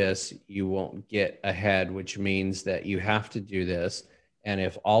don't do this, you won't get ahead, which means that you have to do this. And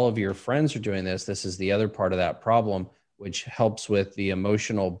if all of your friends are doing this, this is the other part of that problem, which helps with the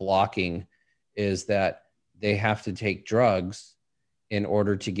emotional blocking, is that they have to take drugs in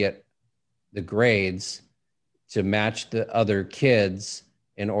order to get the grades to match the other kids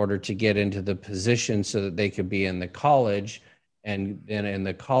in order to get into the position so that they could be in the college. And then in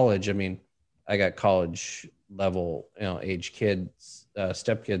the college, I mean, I got college level, age kids,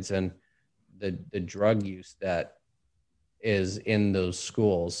 stepkids, and the drug use that is in those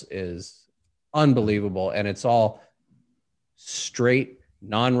schools is unbelievable. And it's all straight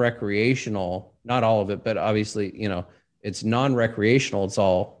non-recreational, not all of it, but obviously, it's non-recreational. It's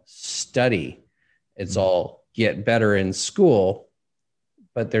all study. It's all get better in school,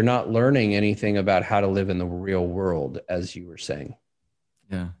 but they're not learning anything about how to live in the real world, as you were saying.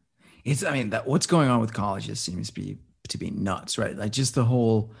 Yeah. What's going on with colleges seems to be nuts, right? Like just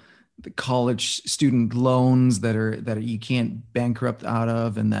the college student loans that are you can't bankrupt out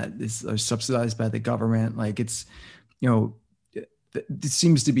of, and that are subsidized by the government. Like it's, it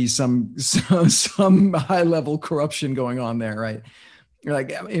seems to be some high level corruption going on there, right?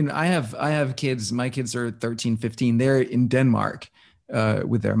 Like, I have kids. My kids are 13, 15. They're in Denmark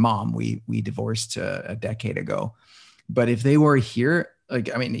with their mom. We divorced a decade ago, but if they were here,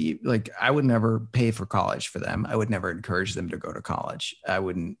 I would never pay for college for them. I would never encourage them to go to college. I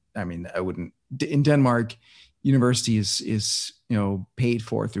wouldn't. In Denmark, university is paid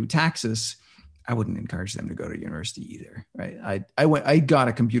for through taxes. I wouldn't encourage them to go to university either, right? I got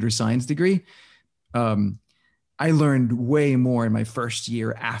a computer science degree. I learned way more in my first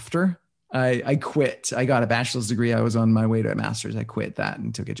year after I quit. I got a bachelor's degree. I was on my way to a master's. I quit that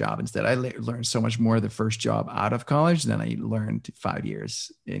and took a job instead. I learned so much more the first job out of college than I learned 5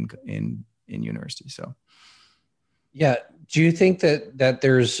 years in university. So, yeah. Do you think that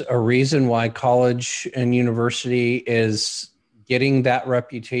there's a reason why college and university is getting that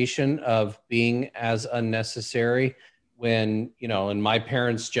reputation of being as unnecessary when, in my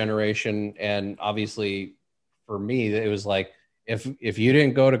parents' generation, and obviously for me, it was like, if you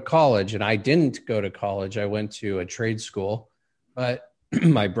didn't go to college, and I didn't go to college, I went to a trade school, but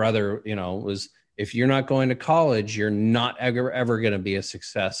my brother, was, if you're not going to college, you're not ever going to be a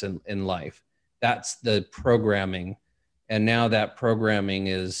success in life. That's the programming. And now that programming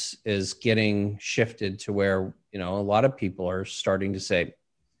is getting shifted to where, a lot of people are starting to say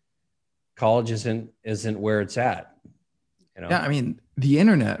college isn't where it's at. Yeah. The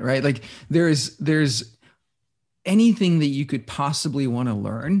internet, right? Like there's anything that you could possibly want to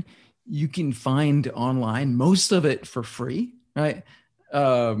learn, you can find online, most of it for free, right?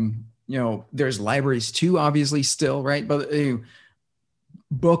 There's libraries too, obviously still, right? But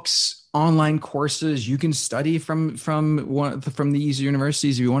books, online courses, you can study from these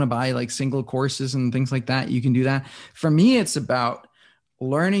universities. If you want to buy like single courses and things like that, you can do that. For me, it's about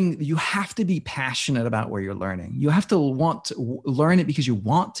learning. You have to be passionate about where you're learning. You have to want to learn it because you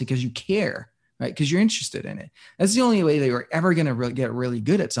want to, because you care, right? Because you're interested in it. That's the only way that you're ever going to get really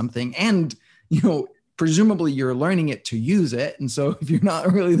good at something. And, presumably you're learning it to use it. And so if you're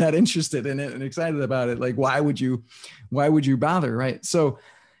not really that interested in it and excited about it, like, why would you bother? Right. So,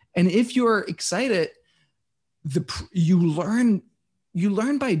 and if you're excited, you learn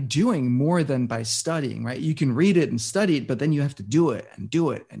by doing more than by studying, right? You can read it and study it, but then you have to do it and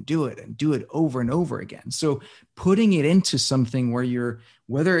do it and do it and do it over and over again. So putting it into something where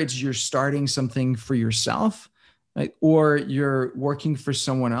whether it's you're starting something for yourself, right, or you're working for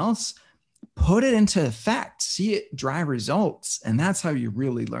someone else, put it into effect, see it drive results. And that's how you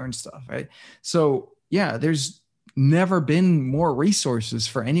really learn stuff, right? So yeah, there's never been more resources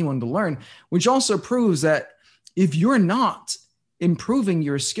for anyone to learn, which also proves that if you're not improving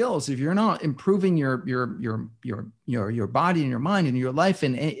your skills, if you're not improving your body and your mind and your life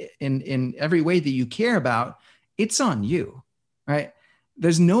in every way that you care about, it's on you, right?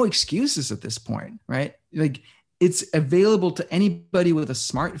 There's no excuses at this point, right? Like, it's available to anybody with a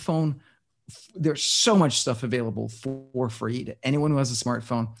smartphone. There's so much stuff available for free to anyone who has a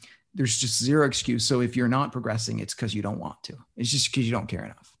smartphone. There's just zero excuse. So if you're not progressing, it's because you don't want to. It's just because you don't care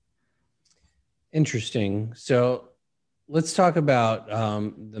enough. Interesting. So let's talk about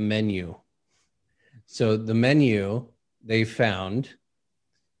the menu. So the menu they found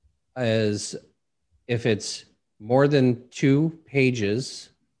is, if it's more than 2 pages,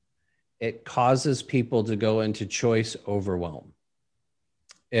 it causes people to go into choice overwhelm.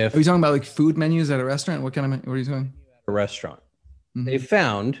 Are you talking about like food menus at a restaurant? What are you talking? A restaurant. Mm-hmm. They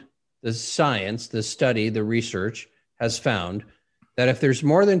found, the science, the study, the research has found that if there's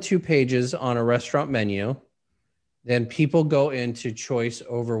more than 2 pages on a restaurant menu, then people go into choice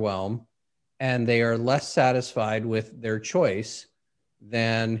overwhelm, and they are less satisfied with their choice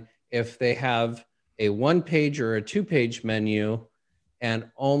than if they have a 1-page or a 2-page menu and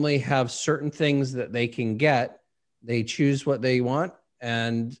only have certain things that they can get. They choose what they want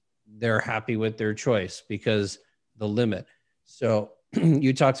and they're happy with their choice because the limit. So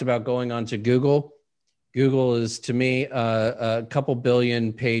you talked about going on to Google. Google is, to me, a couple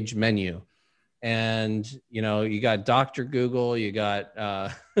billion page menu. And, you got Dr. Google, you got,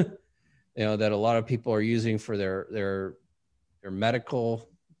 that a lot of people are using for their medical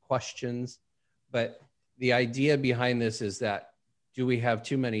questions. But the idea behind this is that, do we have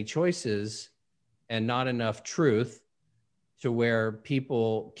too many choices and not enough truth to where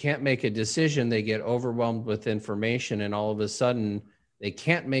people can't make a decision? They get overwhelmed with information, and all of a sudden they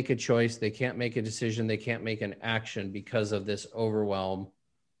can't make a choice. They can't make a decision. They can't make an action because of this overwhelm.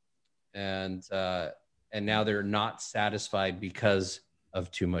 And now they're not satisfied because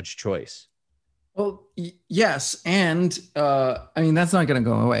of too much choice. Well, yes. And that's not going to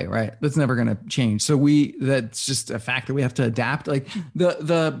go away, right? That's never going to change. So that's just a fact that we have to adapt. Like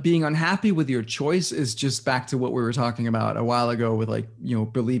the being unhappy with your choice is just back to what we were talking about a while ago with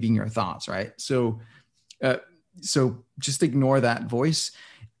believing your thoughts, right? So just ignore that voice.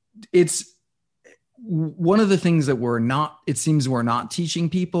 It's one of the things that it seems we're not teaching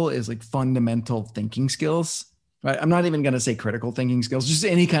people is like fundamental thinking skills. Right. I'm not even going to say critical thinking skills, just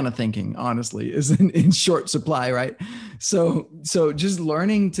any kind of thinking, honestly, is in short supply. Right. So just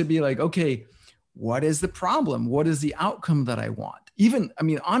learning to be like, okay, what is the problem? What is the outcome that I want?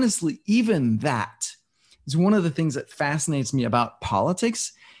 Honestly, even that is one of the things that fascinates me about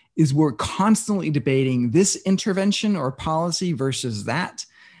politics is we're constantly debating this intervention or policy versus that.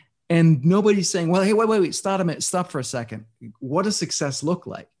 And nobody's saying, well, hey, wait, stop for a second. What does success look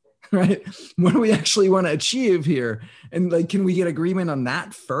like? Right? What do we actually want to achieve here? And can we get agreement on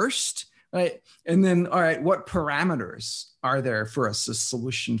that first? Right. And then, all right, what parameters are there for a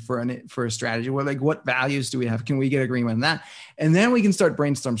solution for a strategy? What values do we have? Can we get agreement on that? And then we can start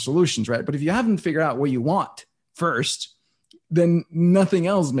brainstorm solutions, right? But if you haven't figured out what you want first, then nothing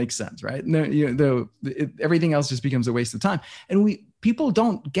else makes sense, right? No, everything else just becomes a waste of time. And people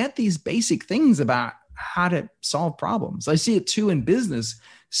don't get these basic things about how to solve problems. I see it too in business.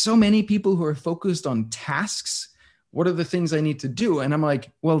 So many people who are focused on tasks. What are the things I need to do? And I'm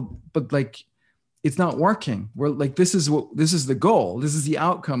like, well, but it's not working. We're like, this is the goal. This is the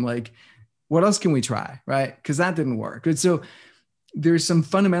outcome. What else can we try? Right? Because that didn't work. And so there's some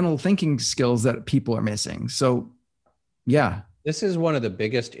fundamental thinking skills that people are missing. So yeah. This is one of the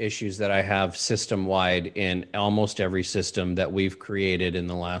biggest issues that I have system-wide in almost every system that we've created in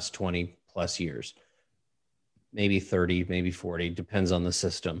the last 20 plus years. Maybe 30, maybe 40, depends on the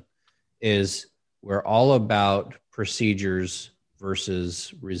system, is we're all about procedures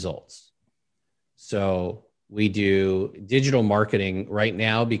versus results. So we do digital marketing right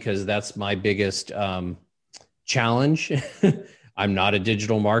now because that's my biggest challenge. I'm not a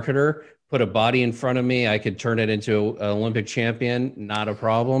digital marketer. Put a body in front of me, I could turn it into an Olympic champion, not a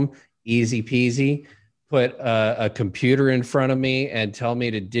problem, easy peasy. Put a computer in front of me and tell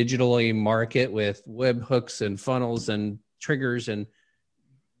me to digitally market with web hooks and funnels and triggers and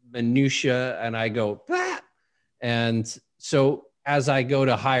minutia, and I go, bah! And so as I go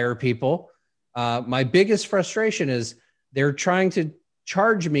to hire people, my biggest frustration is they're trying to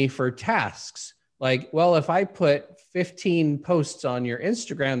charge me for tasks. Well, if I put 15 posts on your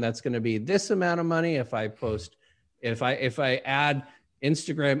Instagram, that's going to be this amount of money. If I add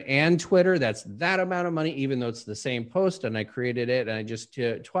Instagram and Twitter, that's that amount of money, even though it's the same post and I created it and I just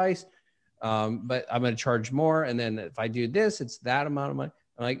did it twice. But I'm going to charge more. And then if I do this, it's that amount of money.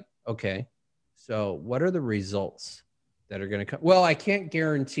 I'm like, okay, so what are the results that are going to come. Well, I can't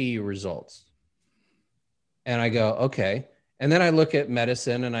guarantee you results. And I go, okay. And then I look at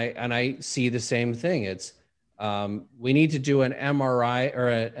medicine and I see the same thing. It's we need to do an MRI or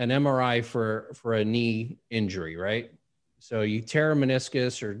an MRI for a knee injury, right? So you tear a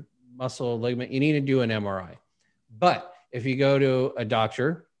meniscus or muscle ligament, you need to do an MRI. But if you go to a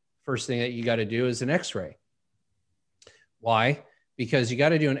doctor, first thing that you got to do is an X-ray. Why? Because you got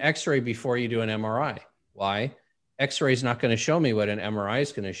to do an X-ray before you do an MRI. Why? X-ray is not going to show me what an MRI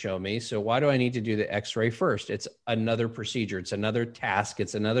is going to show me. So why do I need to do the X-ray first? It's another procedure. It's another task.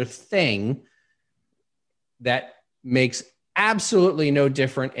 It's another thing that makes absolutely no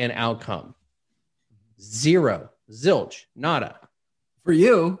different in outcome. Zero, zilch, nada. For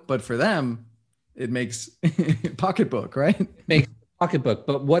you, but for them, it makes pocketbook, right? Makes pocketbook.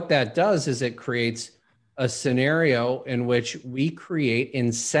 But what that does is it creates a scenario in which we create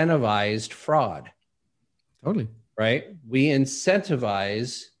incentivized fraud. Totally. Right? We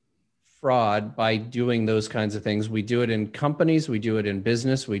incentivize fraud by doing those kinds of things. We do it in companies, we do it in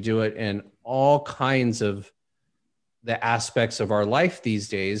business, we do it in all kinds of the aspects of our life these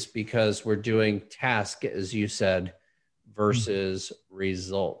days because we're doing task, as you said, versus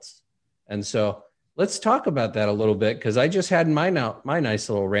results. And so let's talk about that a little bit because I just had my nice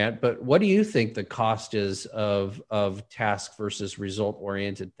little rant, but what do you think the cost is of task versus result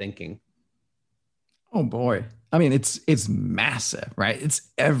oriented thinking? Oh boy. I mean, it's massive, right? It's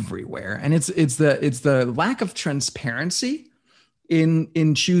everywhere. And it's the lack of transparency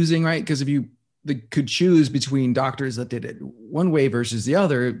in choosing, right? Because if you could choose between doctors that did it one way versus the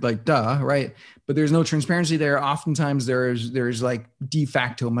other, like duh, right? But there's no transparency there. Oftentimes there's like de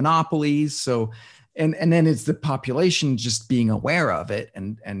facto monopolies. So and then it's the population just being aware of it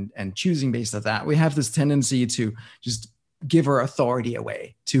and choosing based on that. We have this tendency to just give our authority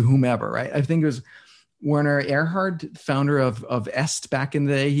away to whomever, right? I think it was Werner Erhard, founder of Est back in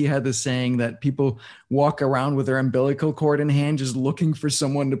the day, he had this saying that people walk around with their umbilical cord in hand, just looking for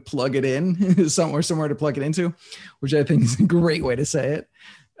someone to plug it in, somewhere to plug it into, which I think is a great way to say it.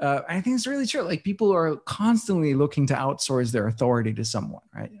 I think it's really true. Like people are constantly looking to outsource their authority to someone,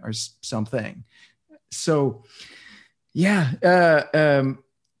 right? Or something. So yeah.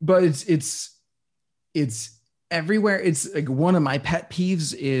 But it's everywhere. It's like one of my pet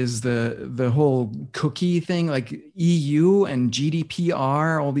peeves is the whole cookie thing, like EU and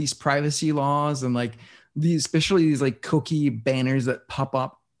GDPR, all these privacy laws and like especially these like cookie banners that pop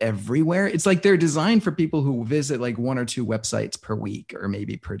up everywhere. It's like they're designed for people who visit like one or two websites per week or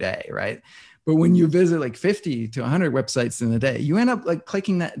maybe per day, right? But when you visit like 50 to 100 websites in a day, you end up like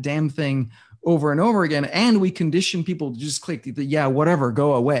clicking that damn thing over and over again. And we condition people to just click the, yeah, whatever,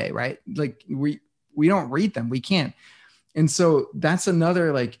 go away, right? Like we don't read them. We can't. And so that's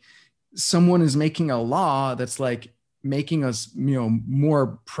another, like someone is making a law that's like making us,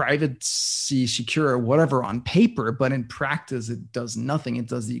 more privacy secure or whatever on paper, but in practice, it does nothing. It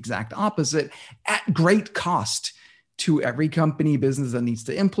does the exact opposite at great cost to every company, business that needs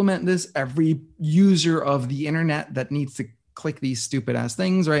to implement this, every user of the internet that needs to click these stupid ass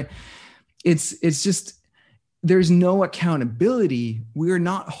things, right? It's just, there's no accountability. We're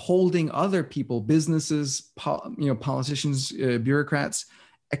not holding other people, businesses, politicians, bureaucrats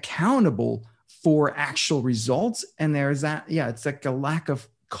accountable for actual results. And there's that, it's like a lack of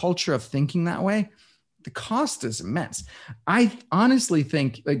culture of thinking that way. The cost is immense. I honestly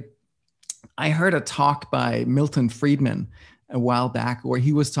think, like, I heard a talk by Milton Friedman a while back where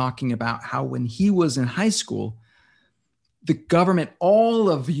he was talking about how when he was in high school, the government, all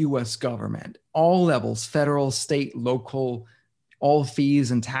of US government, all levels, federal, state, local, all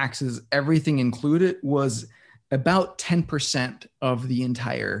fees and taxes, everything included, was about 10% of the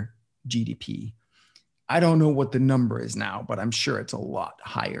entire GDP. I don't know what the number is now, but I'm sure it's a lot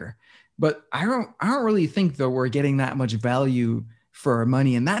higher. But I don't really think that we're getting that much value for our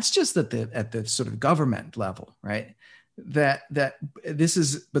money. And that's just at the sort of government level, right? That this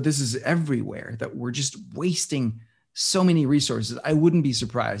is everywhere, that we're just wasting so many resources. I wouldn't be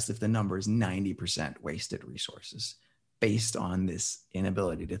surprised if the number is 90% wasted resources based on this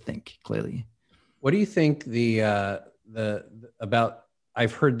inability to think clearly. What do you think about,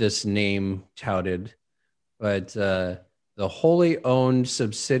 I've heard this name touted, but the wholly owned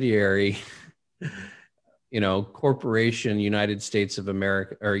subsidiary, corporation, United States of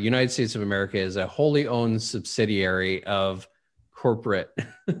America, or United States of America is a wholly owned subsidiary of corporate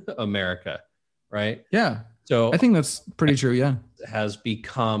America, right? Yeah. So I think that's pretty true. Yeah. Has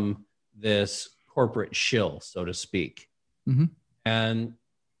become this corporate shill, so to speak. Mm-hmm. And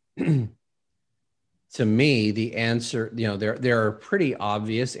to me, the answer, there are pretty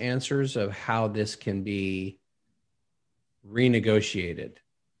obvious answers of how this can be renegotiated,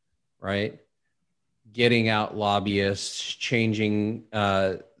 right? Getting out lobbyists, changing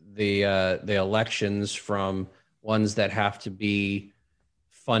the elections from ones that have to be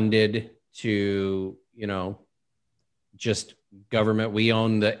funded to, just government. We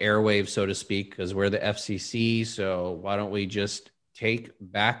own the airwaves, so to speak, because we're the FCC. So why don't we just take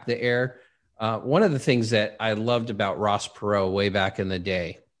back the air? One of the things that I loved about Ross Perot way back in the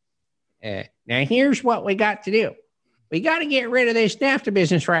day. Now here's what we got to do. We got to get rid of this NAFTA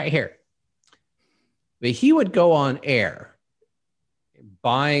business right here. But he would go on air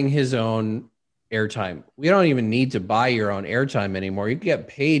buying his own airtime. We don't even need to buy your own airtime anymore. You can get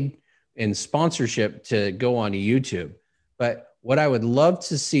paid in sponsorship to go on YouTube. But what I would love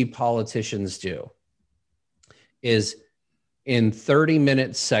to see politicians do is in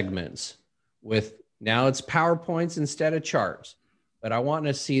 30-minute segments with, now it's PowerPoints instead of charts, but I want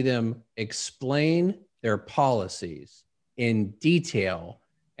to see them explain their policies in detail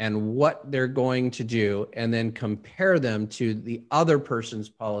and what they're going to do, and then compare them to the other person's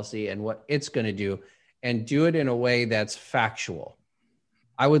policy and what it's going to do, and do it in a way that's factual.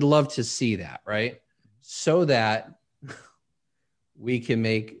 I would love to see that, right? So that we can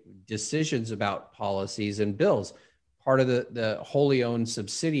make decisions about policies and bills. Part of the wholly owned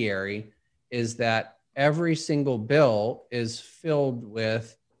subsidiary is that every single bill is filled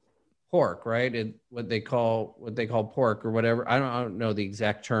with pork, right? What they call pork or whatever. I don't know the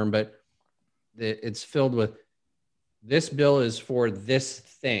exact term, but it's filled with, this bill is for this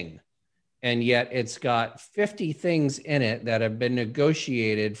thing. And yet it's got 50 things in it that have been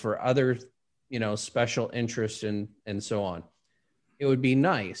negotiated for other, special interests and so on. It would be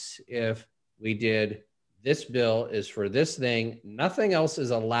nice if we did, this bill is for this thing. Nothing else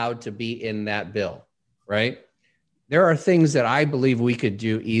is allowed to be in that bill, right? There are things that I believe we could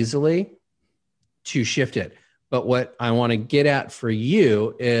do easily to shift it. But what I want to get at for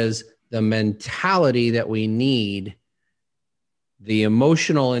you is the mentality that we need, the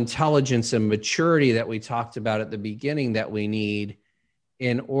emotional intelligence and maturity that we talked about at the beginning that we need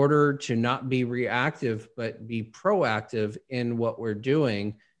in order to not be reactive, but be proactive in what we're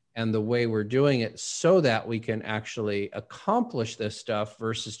doing and the way we're doing it, so that we can actually accomplish this stuff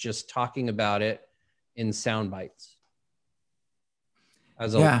versus just talking about it in sound bites.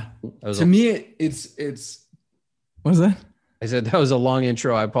 To me, it's what was that? I said that was a long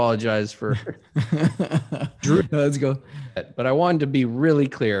intro. I apologize for Drew. Let's go. But I wanted to be really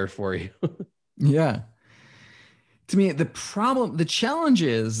clear for you. Yeah. To me, the challenge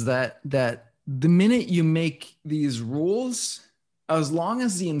is that the minute you make these rules, as long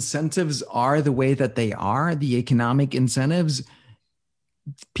as the incentives are the way that they are, the economic incentives,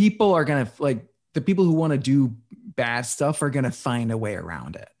 people are going to, the people who want to do bad stuff are going to find a way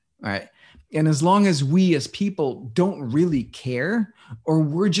around it. Right. And as long as we as people don't really care, or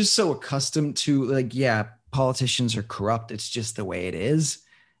we're just so accustomed to politicians are corrupt, it's just the way it is,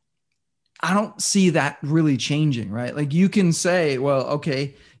 I don't see that really changing, right? You can say, well,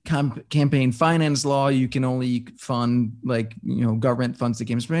 okay, campaign finance law, you can only fund government funds the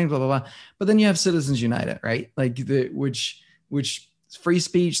campaign, blah, blah, blah. But then you have Citizens United, right? Which free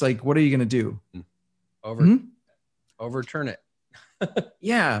speech, what are you going to do? Overturn it.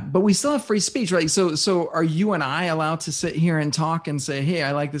 Yeah, but we still have free speech, right? So are you and I allowed to sit here and talk and say, hey,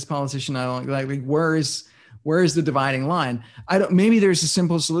 I like this politician, I don't like where is the dividing line? Maybe there's a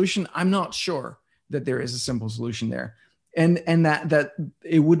simple solution. I'm not sure that there is a simple solution there. And that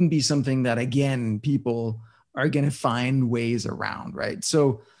it wouldn't be something that, again, people are going to find ways around, right?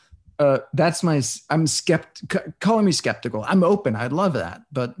 So calling me skeptical. I'm open. I'd love that,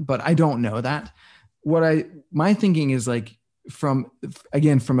 but I don't know that. My thinking is from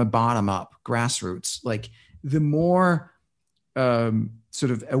a bottom up grassroots, the more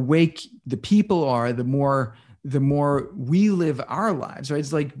sort of awake the people are, the more we live our lives, right?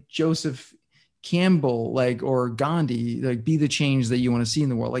 It's like Joseph Campbell, or Gandhi, be the change that you want to see in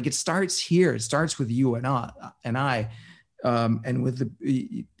the world. It starts here. It starts with you and I, and with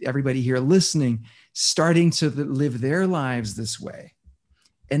everybody here listening, starting to live their lives this way.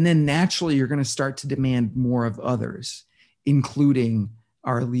 And then naturally, you're going to start to demand more of others, including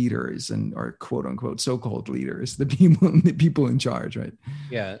our leaders and our quote unquote so-called leaders, the people in charge, right?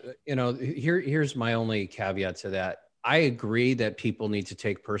 Yeah. Here's my only caveat to that. I agree that people need to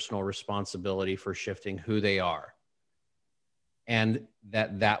take personal responsibility for shifting who they are, and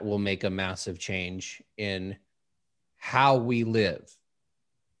that will make a massive change in how we live.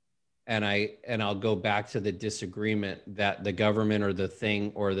 And I'll go back to the disagreement that the government or the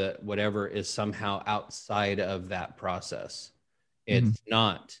thing or the whatever is somehow outside of that process. It's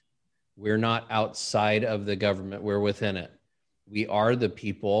not. We're not outside of the government. We're within it. We are the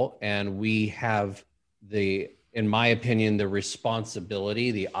people, and we have in my opinion, the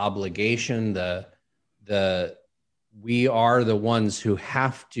responsibility, the obligation, we are the ones who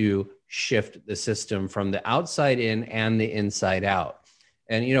have to shift the system from the outside in and the inside out.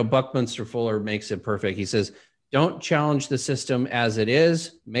 And, Buckminster Fuller makes it perfect. He says, don't challenge the system as it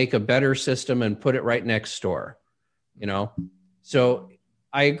is, make a better system and put it right next door. So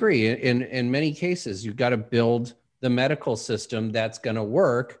I agree. In many cases, you've got to build the medical system that's going to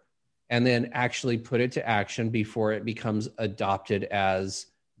work and then actually put it to action before it becomes adopted as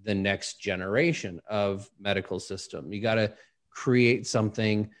the next generation of medical system. You got to create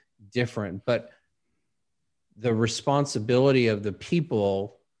something different, but the responsibility of the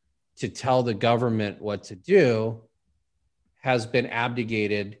people to tell the government what to do has been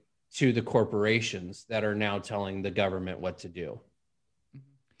abdicated to the corporations that are now telling the government what to do.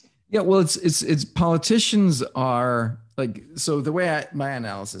 Yeah, well, it's politicians are like, so the way my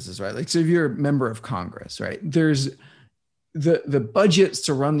analysis is, right? Like, so if you're a member of Congress, right, there's the budgets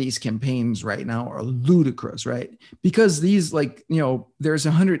to run these campaigns right now are ludicrous, right? Because these, like, there's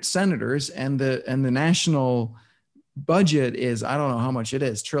 100 senators and the national budget is, I don't know how much it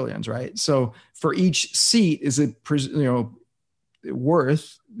is, trillions, right? So for each seat is it,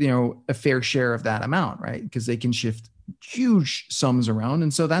 worth, a fair share of that amount, right? Because they can shift huge sums around.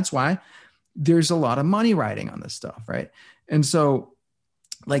 And so that's why there's a lot of money riding on this stuff, right? And so,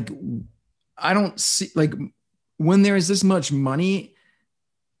 like, I don't see, like, when there is this much money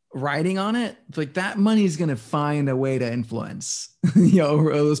riding on it, like, that money is going to find a way to influence,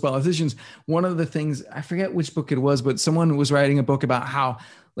 those politicians. One of the things, I forget which book it was, but someone was writing a book about how,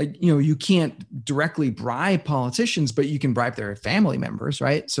 like, you can't directly bribe politicians, but you can bribe their family members,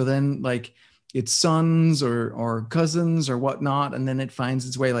 right? So then, like, it's sons or cousins or whatnot, and then it finds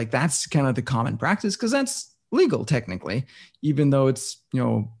its way. Like, that's kind of the common practice, because that's legal technically, even though it's,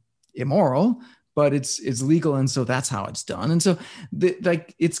 immoral, but it's legal. And so that's how it's done. And so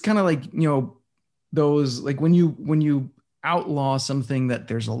it's kind of like, those, like, when you outlaw something that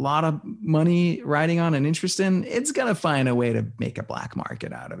there's a lot of money riding on and interest in, it's going to find a way to make a black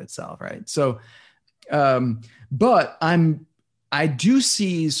market out of itself. Right. So, but I do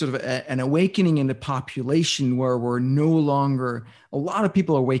see sort of an awakening in the population where we're no longer, a lot of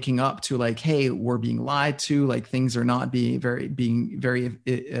people are waking up to, like, hey, we're being lied to, like, things are not being very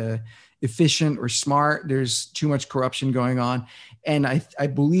efficient or smart. There's too much corruption going on. And I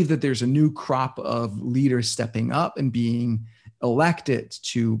believe that there's a new crop of leaders stepping up and being elected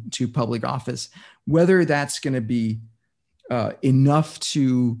to public office. Whether that's going to be enough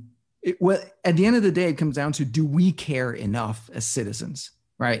to, at the end of the day, it comes down to, do we care enough as citizens,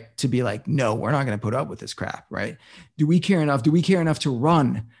 right? To be like, no, we're not going to put up with this crap, right? Do we care enough? Do we care enough to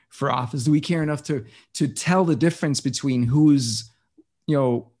run for office? Do we care enough to tell the difference between who's,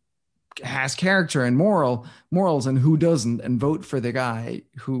 has character and morals and who doesn't, and vote for the guy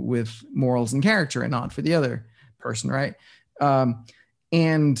who with morals and character and not for the other person, right?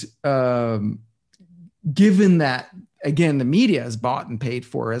 Given that, again, the media is bought and paid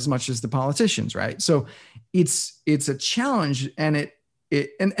for as much as the politicians, right? So it's a challenge, and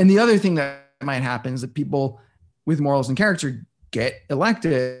and the other thing that might happen is that people with morals and character get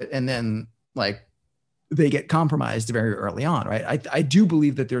elected, and then, like, they get compromised very early on, right? I do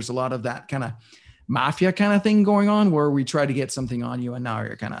believe that there's a lot of that kind of mafia kind of thing going on, where we try to get something on you, and now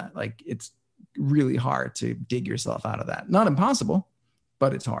you're kind of like, it's really hard to dig yourself out of that. Not impossible,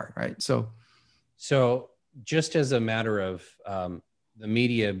 but it's hard, right? So just as a matter of the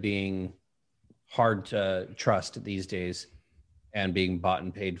media being hard to trust these days and being bought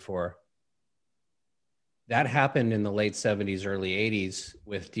and paid for, that happened in the late 70s, early 80s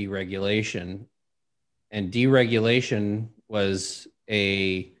with deregulation. And deregulation was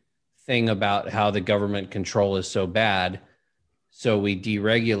a thing about how the government control is so bad, so we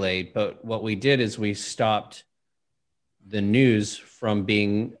deregulate. But what we did is we stopped the news from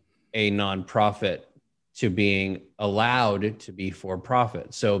being a nonprofit to being allowed to be for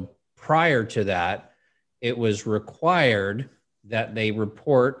profit. So prior to that, it was required that they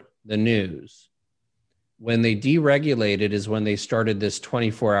report the news. When they deregulated is when they started this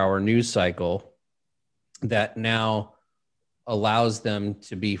 24-hour news cycle that now allows them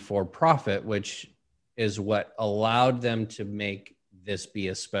to be for profit, which is what allowed them to make this be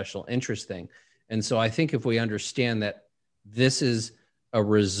a special interest thing. And so I think if we understand that this is a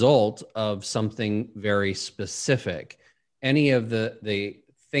result of something very specific, any of the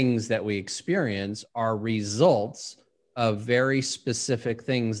things that we experience are results of very specific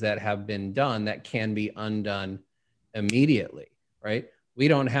things that have been done that can be undone immediately, right? we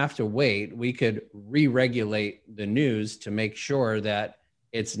don't have to wait. We could re-regulate the news to make sure that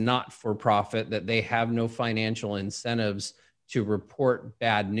it's not for profit, that they have no financial incentives to report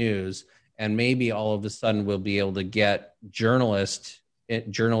bad news. And maybe all of a sudden we'll be able to get journalistic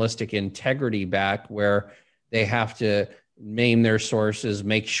integrity back, where they have to name their sources,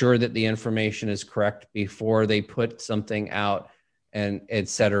 make sure that the information is correct before they put something out, and et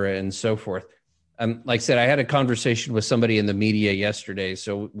cetera, and so forth. Like I said, I had a conversation with somebody in the media yesterday,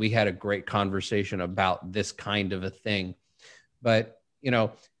 so we had a great conversation about this kind of a thing. But,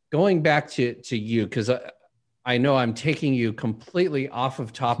 going back to you, because I know I'm taking you completely off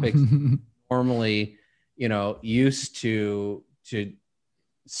of topics normally, used to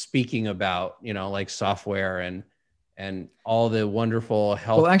speaking about, like software and all the wonderful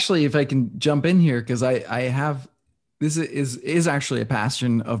help. Well, actually, if I can jump in here, because I have, this is actually a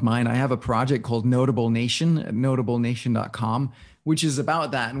passion of mine. I have a project called Notable Nation at notablenation.com, which is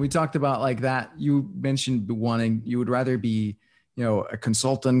about that. And we talked about like that. You mentioned you would rather be, a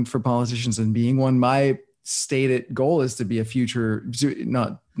consultant for politicians than being one. My stated goal is to be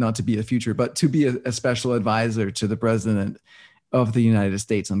not to be a future, but to be a special advisor to the president of the United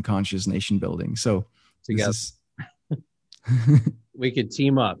States on conscious nation building. So together, we could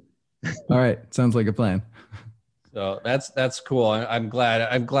team up. All right. Sounds like a plan. So that's cool. I'm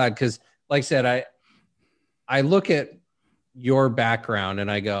glad because like I said, I look at your background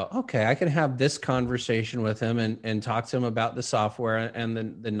and I go, okay, I can have this conversation with him and talk to him about the software and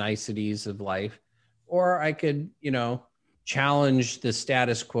the niceties of life. Or I could, challenge the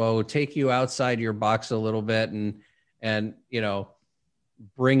status quo, take you outside your box a little bit and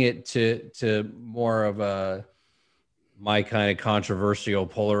bring it to more of my kind of controversial,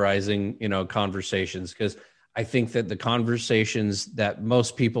 polarizing, conversations. Because I think that the conversations that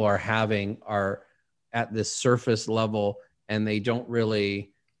most people are having are at this surface level, and they don't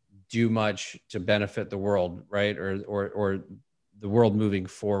really do much to benefit the world, right? Or the world moving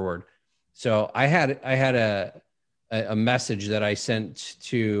forward. So I had a message that I sent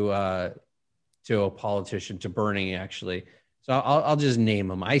to a politician, to Bernie, actually. So I'll just name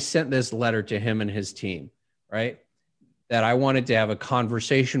him. I sent this letter to him and his team, right? That I wanted to have a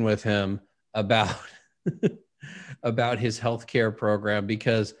conversation with him about about his healthcare program,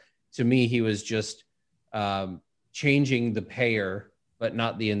 because to me he was just changing the payer but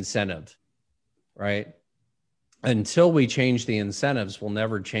not the incentive, right? Until we change the incentives, we'll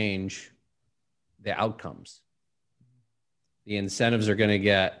never change the outcomes. The incentives are going to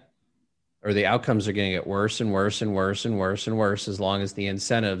get, or the outcomes are going to get worse and worse and worse and worse and worse as long as the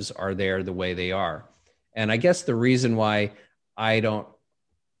incentives are there the way they are. And I guess the reason why I don't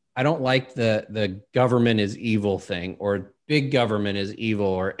like the government is evil thing, or big government is evil,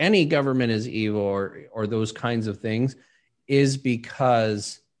 or any government is evil, or those kinds of things, is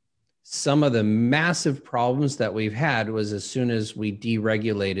because some of the massive problems that we've had was as soon as we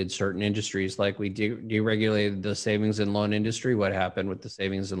deregulated certain industries, like we deregulated the savings and loan industry. What happened with the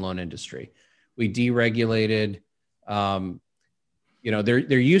savings and loan industry? We deregulated,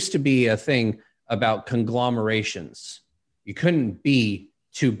 there used to be a thing about conglomerations. You couldn't be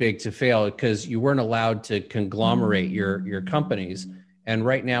too big to fail because you weren't allowed to conglomerate your companies. And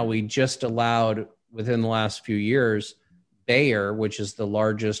right now we just allowed, within the last few years, Bayer, which is the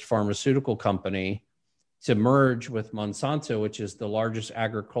largest pharmaceutical company, to merge with Monsanto, which is the largest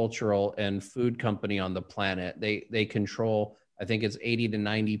agricultural and food company on the planet. They control, I think it's 80 to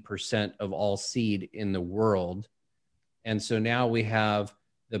 90% of all seed in the world. And so now we have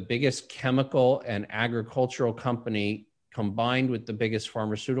the biggest chemical and agricultural company combined with the biggest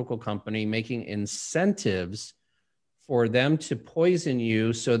pharmaceutical company, making incentives for them to poison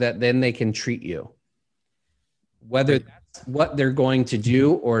you so that then they can treat you. Whether that's what they're going to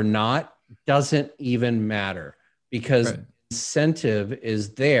do or not doesn't even matter, because incentive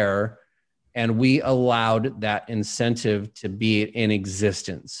is there, and we allowed that incentive to be in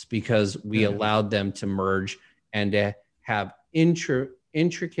existence because we allowed them to merge and to have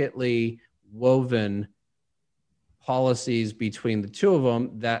intricately woven policies between the two of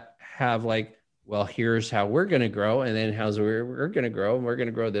them that have like, well, here's how we're going to grow, and then how's we're going to grow, and we're going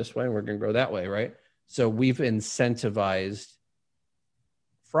to grow this way, and we're going to grow that way, right? So we've incentivized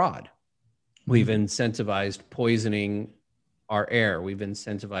fraud. We've incentivized poisoning our air. We've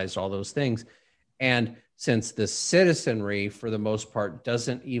incentivized all those things. And since the citizenry, for the most part,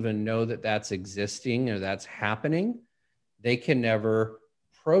 doesn't even know that that's existing or that's happening, they can never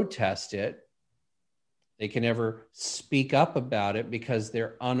protest it. They can never speak up about it because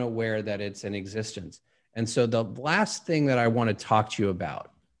they're unaware that it's in existence. And so the last thing that I want to talk to you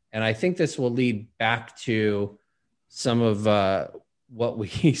about, and I think this will lead back to some of what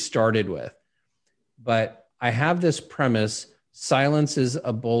we started with. But I have this premise: silence is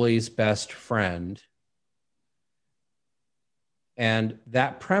a bully's best friend. And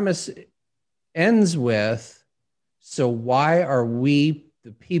that premise ends with, so why are we,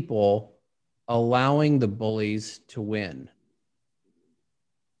 the people, allowing the bullies to win?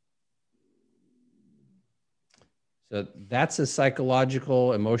 So that's a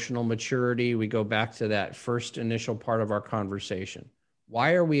psychological, emotional maturity. We go back to that first initial part of our conversation.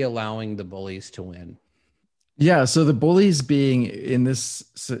 Why are we allowing the bullies to win? Yeah. So the bullies being in this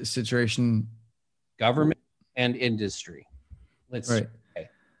situation, government and industry. Let's right. say.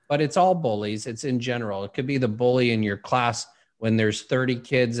 But it's all bullies. It's in general. It could be the bully in your class when there's 30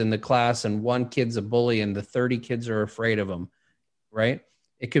 kids in the class and one kid's a bully and the 30 kids are afraid of him, right?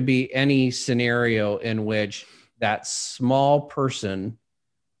 It could be any scenario in which that small person,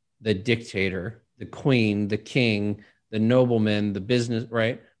 the dictator, the queen, the king, the nobleman, the business,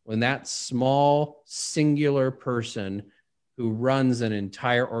 right? When that small singular person who runs an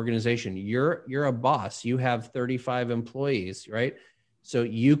entire organization, you're a boss, you have 35 employees, right? So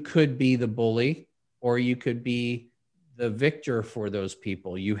you could be the bully or you could be the victor for those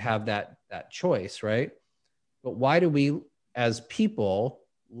people. You have that choice, right? But why do we as people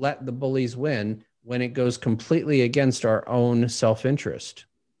let the bullies win when it goes completely against our own self-interest?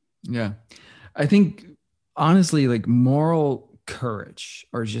 Yeah. I think honestly, like moral courage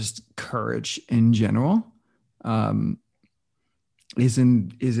or just courage in general is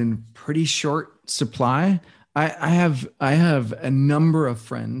in pretty short supply. I have a number of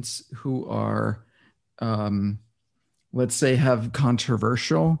friends who are let's say have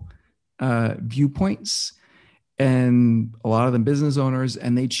controversial viewpoints, and a lot of them business owners,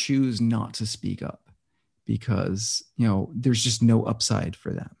 and they choose not to speak up because, you know, there's just no upside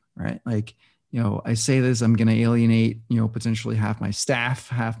for them, right? Like, you know, I say this, I'm going to alienate, you know, potentially half my staff,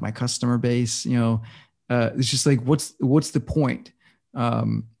 half my customer base, you know, it's just like, what's the point?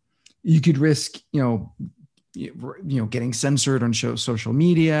 You could risk, getting censored on social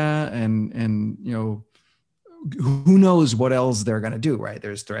media and, you know, who knows what else they're going to do, right?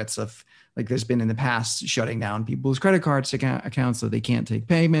 There's threats of, like there's been in the past, shutting down people's credit cards accounts so they can't take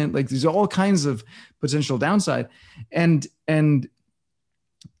payment. Like there's all kinds of potential downside. And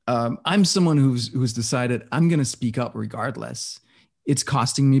I'm someone who's decided I'm going to speak up regardless. It's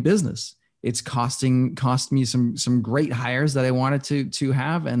costing me business. It's cost me some great hires that I wanted to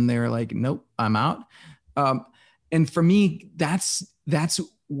have, and they're like, nope, I'm out. And for me, that's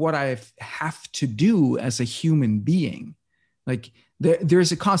what I have to do as a human being. Like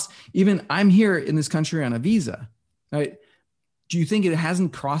there's a cost. Even I'm here in this country on a visa, right? Do you think it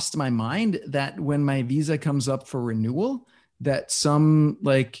hasn't crossed my mind that when my visa comes up for renewal, that some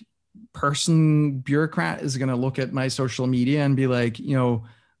like bureaucrat is going to look at my social media and be like, you know,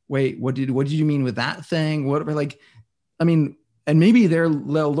 wait, what did you mean with that thing? What, like, I mean, and maybe they'll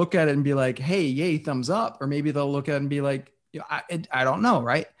look at it and be like, hey, yay, thumbs up. Or maybe they'll look at it and be like, I don't know,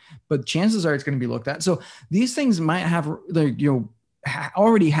 right? But chances are it's going to be looked at. So these things might have, like, you know,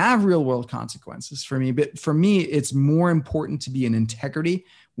 already have real world consequences for me. But for me, it's more important to be in integrity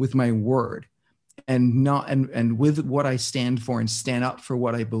with my word and not and with what I stand for and stand up for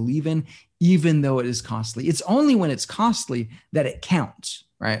what I believe in, even though it is costly. It's only when it's costly that it counts,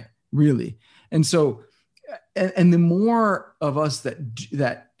 right? Really. And so, and the more of us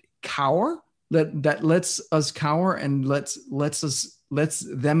that cower, that lets us cower and lets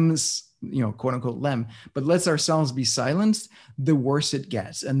them, you know, quote unquote them, but lets ourselves be silenced, the worse it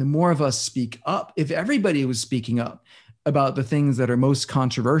gets. And the more of us speak up, if everybody was speaking up about the things that are most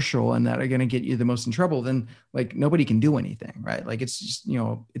controversial and that are going to get you the most in trouble, then like nobody can do anything, right? Like it's just, you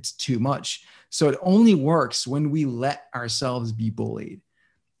know, it's too much. So it only works when we let ourselves be bullied.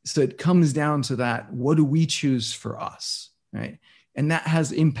 So it comes down to that. What do we choose for us, right? And that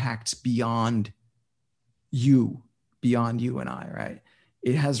has impacts beyond you and I, right?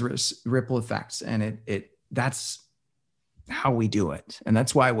 It has ripple effects, and that's how we do it. And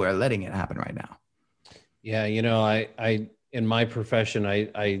that's why we're letting it happen right now. Yeah. You know, I in my profession,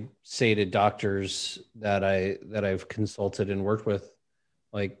 I say to doctors that I've consulted and worked with,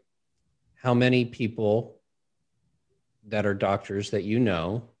 like, how many people that are doctors that, you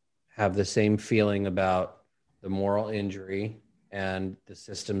know, have the same feeling about the moral injury and the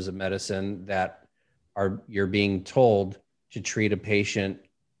systems of medicine that you're being told to treat a patient,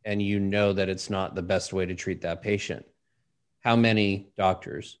 and you know that it's not the best way to treat that patient? How many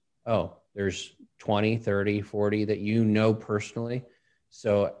doctors? Oh, there's 20, 30, 40 that you know personally.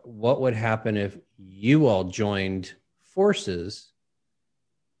 So what would happen if you all joined forces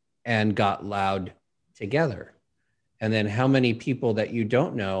and got loud together? And then how many people that you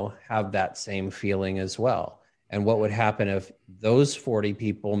don't know have that same feeling as well? And what would happen if those 40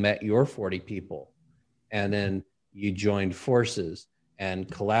 people met your 40 people and then you joined forces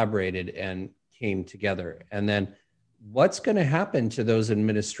and collaborated and came together? And then what's going to happen to those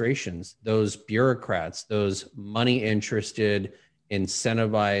administrations, those bureaucrats, those money interested,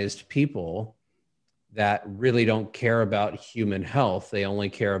 incentivized people that really don't care about human health? They only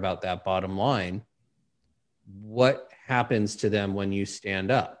care about that bottom line. What happens to them when you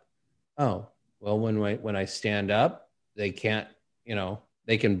stand up? Oh, well, when I stand up, they can't,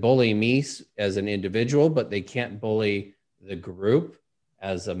 they can bully me as an individual, but they can't bully the group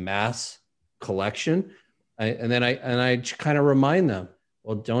as a mass collection. And I kind of remind them,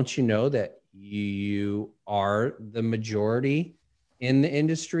 well, don't you know that you are the majority in the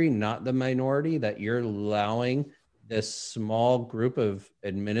industry, not the minority, that you're allowing this small group of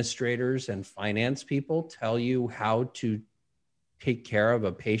administrators and finance people tell you how to take care of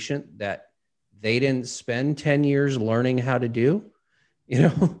a patient that they didn't spend 10 years learning how to do,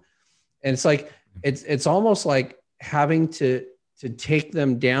 And it's like, it's almost like having to take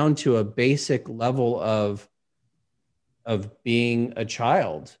them down to a basic level of being a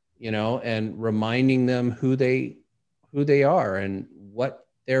child, and reminding them who they are and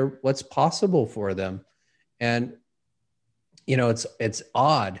what's possible for them. And it's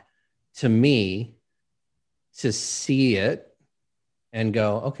odd to me to see it and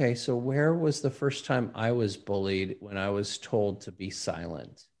go, okay, so where was the first time I was bullied when I was told to be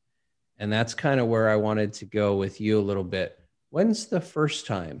silent? And that's kind of where I wanted to go with you a little bit. When's the first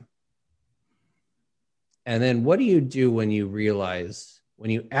time? And then what do you do when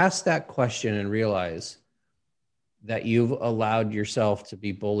you ask that question and realize that you've allowed yourself to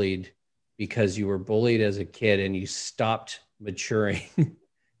be bullied because you were bullied as a kid and you stopped maturing?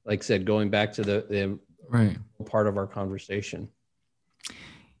 Like I said, going back to the right part of our conversation.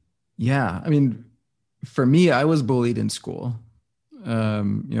 Yeah. I mean, for me, I was bullied in school,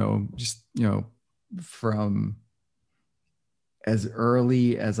 from as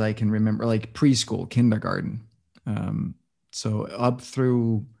early as I can remember, like preschool, kindergarten. So up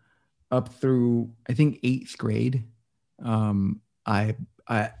through, I think 8th grade. I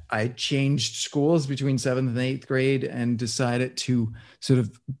changed schools between 7th and 8th grade and decided to sort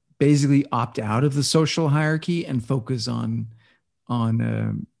of basically opt out of the social hierarchy and focus on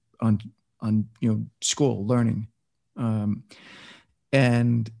school learning,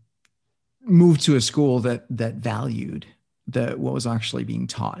 and moved to a school that valued what was actually being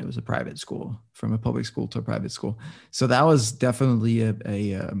taught. It was a private school, from a public school to a private school. So that was definitely a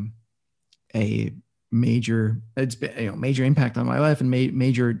major impact on my life and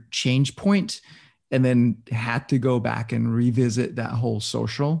major change point. And then had to go back and revisit that whole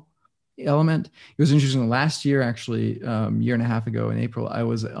social element. It was interesting. Last year, actually, year and a half ago in April, I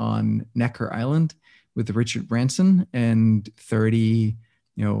was on Necker Island with Richard Branson and 30,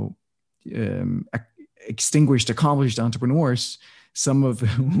 extinguished, accomplished entrepreneurs,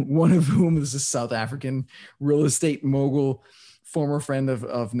 one of whom is a South African real estate mogul, former friend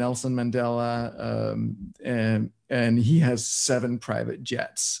of Nelson Mandela, and he has 7 private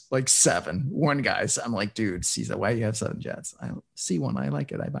jets, like 7. One guy, so I'm like, dude, Caesar, why do you have 7 jets? I see one, I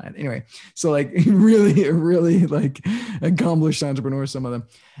like it, I buy it. Anyway, so like really like accomplished entrepreneurs, some of them.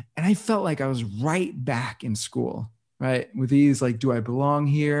 And I felt like I was right back in school, right? With these, like, do I belong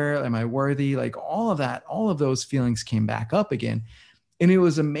here? Am I worthy? Like all of those feelings came back up again. And it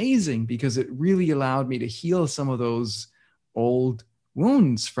was amazing because it really allowed me to heal some of those old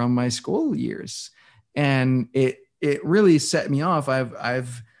wounds from my school years. And it really set me off.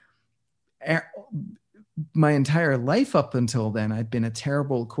 I've my entire life up until then, I'd been a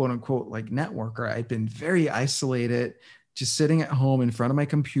terrible, quote unquote, like networker. I'd been very isolated, just sitting at home in front of my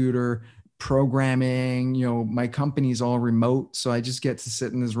computer, programming. My company's all remote, so I just get to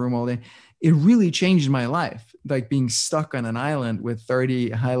sit in this room all day. It really changed my life, like being stuck on an island with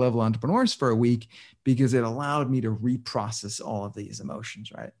 30 high-level entrepreneurs for a week, because it allowed me to reprocess all of these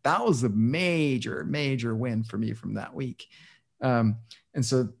emotions, right? That was the major, major win for me from that week. And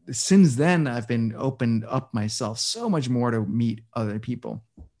so since then, I've been opened up myself so much more to meet other people.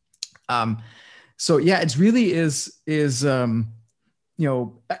 So yeah, it's really I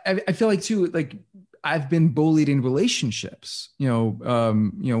feel like too, like I've been bullied in relationships.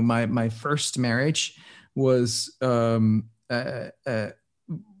 My first marriage was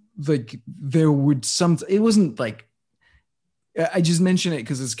like there would it wasn't like, I just mention it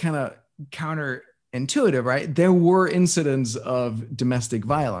because it's kind of counterintuitive, right? There were incidents of domestic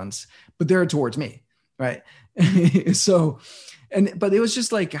violence, but they're towards me. right? So, but it was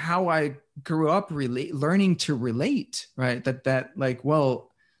just like how I grew up learning to relate, right? That like, well,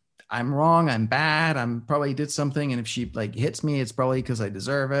 I'm wrong, I'm bad, I'm probably did something, and if she like hits me, it's probably because I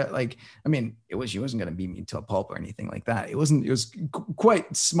deserve it. Like, I mean, she wasn't going to beat me to a pulp or anything like that. It was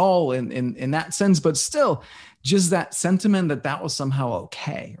quite small in that sense, but still, just that sentiment that was somehow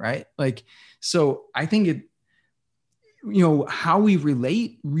okay, right? Like, so I think it, how we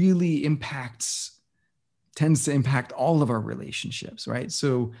relate really tends to impact all of our relationships, right?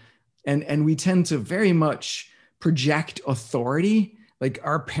 So, and we tend to very much project authority. Like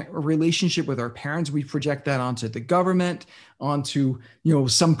our relationship with our parents, we project that onto the government, onto,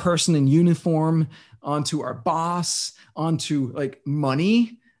 some person in uniform, onto our boss, onto like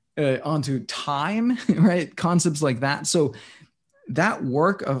money, onto time, right? Concepts like that. So that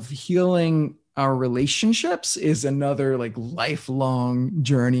work of healing our relationships is another like lifelong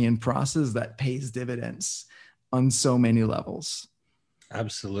journey and process that pays dividends on so many levels.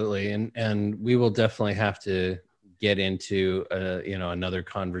 Absolutely. And we will definitely have to get into another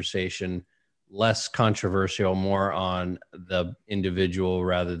conversation, less controversial, more on the individual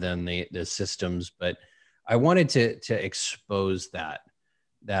rather than the systems. But I wanted to expose that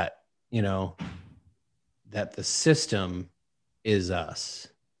that the system is us.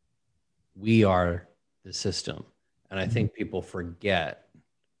 We are the system. And I think people forget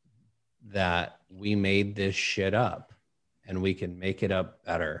that we made this shit up and we can make it up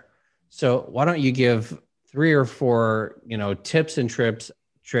better. So why don't you give 3 or 4, tips and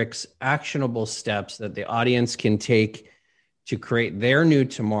tricks, actionable steps that the audience can take to create their new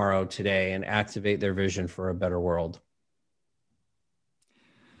tomorrow today and activate their vision for a better world?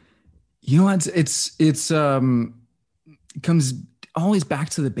 It comes always back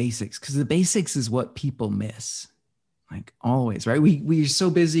to the basics, because the basics is what people miss. Like always, right? We're so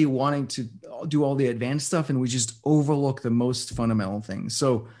busy wanting to do all the advanced stuff and we just overlook the most fundamental things.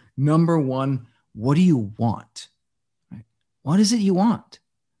 So number 1, what do you want? Right? What is it you want?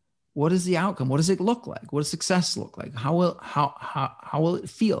 What is the outcome? What does it look like? What does success look like? How will it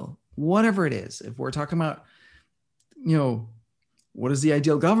feel? Whatever it is. If we're talking about, what does the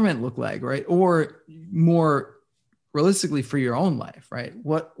ideal government look like, right? Or more realistically for your own life, right?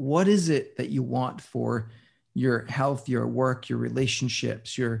 What is it that you want for your health, your work, your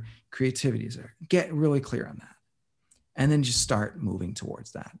relationships, your creativities? Get really clear on that. And then just start moving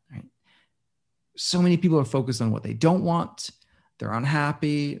towards that, right? So many people are focused on what they don't want. They're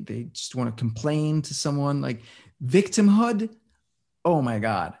unhappy. They just want to complain to someone. Like victimhood. Oh my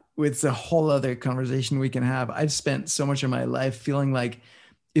God. It's a whole other conversation we can have. I've spent so much of my life feeling like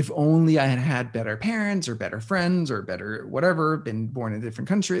if only I had had better parents or better friends or better whatever, been born in a different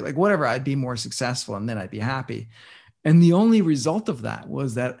country, like whatever, I'd be more successful and then I'd be happy. And the only result of that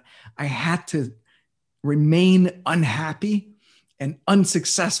was that I had to remain unhappy and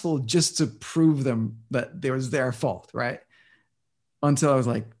unsuccessful just to prove them that it was their fault, right? Until I was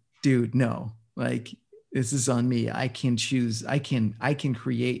like, dude, no, like this is on me. I can choose. I can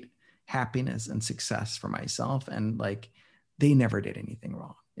create happiness and success for myself. And like, they never did anything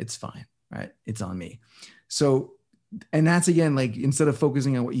wrong. It's fine, right? It's on me. So, and that's again, like instead of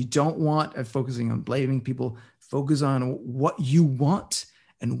focusing on what you don't want and focusing on blaming people, focus on what you want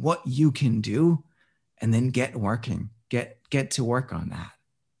and what you can do, and then get working, get to work on that.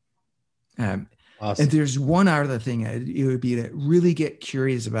 Awesome. And there's one other thing, it would be to really get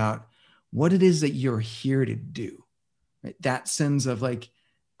curious about what it is that you're here to do, right? That sense of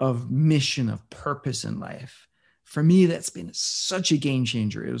of mission, of purpose in life. For me, that's been such a game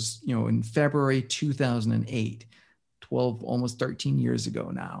changer. It was, in February 2008, 12, almost 13 years ago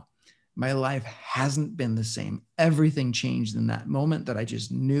now. My life hasn't been the same. Everything changed in that moment that I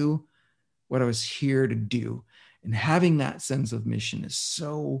just knew what I was here to do. And having that sense of mission is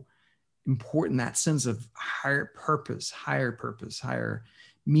so important, that sense of higher purpose, higher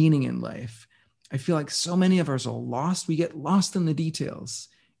meaning in life. I feel like so many of us are lost. We get lost in the details,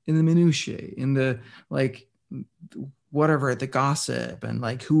 in the minutiae, in the whatever, the gossip and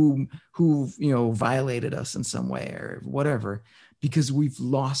who violated us in some way or whatever, because we've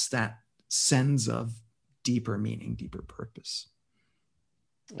lost that sense of deeper meaning, deeper purpose.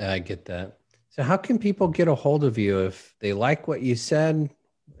 I get that. So how can people get a hold of you if they like what you said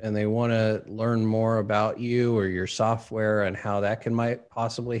and they want to learn more about you or your software and how that might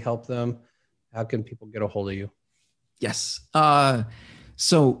possibly help them? How can people get a hold of you? Yes.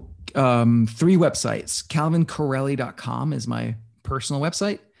 So 3 websites. CalvinCorelli.com is my personal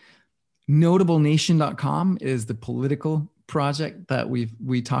website. NotableNation.com is the political project that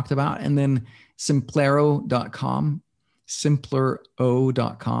we talked about. And then Simplero.com,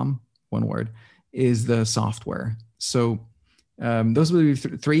 Simplero.com, one word, is the software. So those will be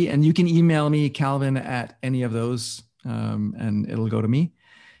three. And you can email me, Calvin, at any of those, and it'll go to me.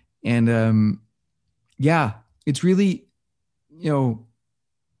 And it's really,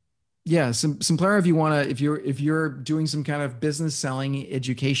 Simplera, if you want to, if you're doing some kind of business selling,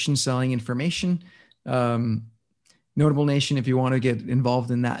 education selling information, Notable Nation, if you want to get involved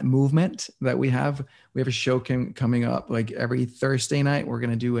in that movement that we have a show coming up like every Thursday night. We're going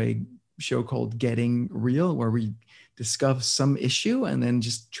to do a show called Getting Real, where we discuss some issue and then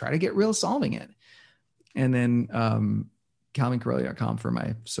just try to get real solving it. And then calvincorelli.com for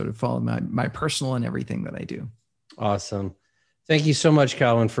my sort of follow my personal and everything that I do. Awesome. Thank you so much,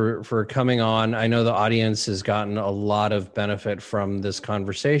 Calvin, for coming on. I know the audience has gotten a lot of benefit from this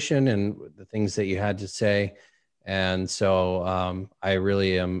conversation and the things that you had to say. And so I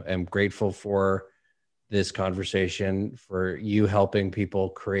really am grateful for this conversation, for you helping people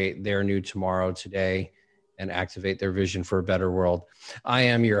create their new tomorrow today and activate their vision for a better world. I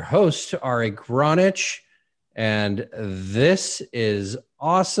am your host, Ari Gronich, and this is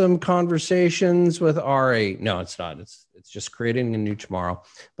Awesome Conversations with Ari. No, it's not. It's just creating a new tomorrow.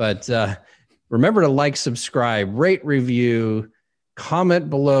 But remember to like, subscribe, rate, review, comment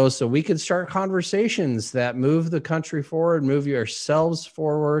below so we can start conversations that move the country forward, move yourselves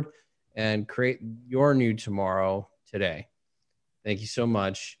forward, and create your new tomorrow today. Thank you so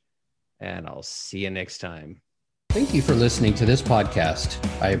much, and I'll see you next time. Thank you for listening to this podcast.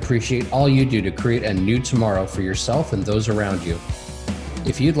 I appreciate all you do to create a new tomorrow for yourself and those around you.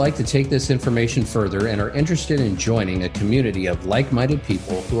 If you'd like to take this information further and are interested in joining a community of like-minded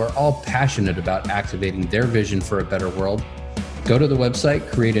people who are all passionate about activating their vision for a better world, go to the website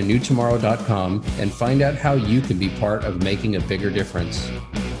createanewtomorrow.com and find out how you can be part of making a bigger difference.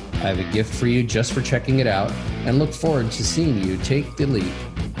 I have a gift for you just for checking it out and look forward to seeing you take the leap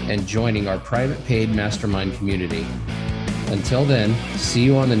and joining our private paid mastermind community. Until then, see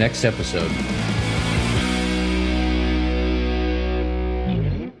you on the next episode.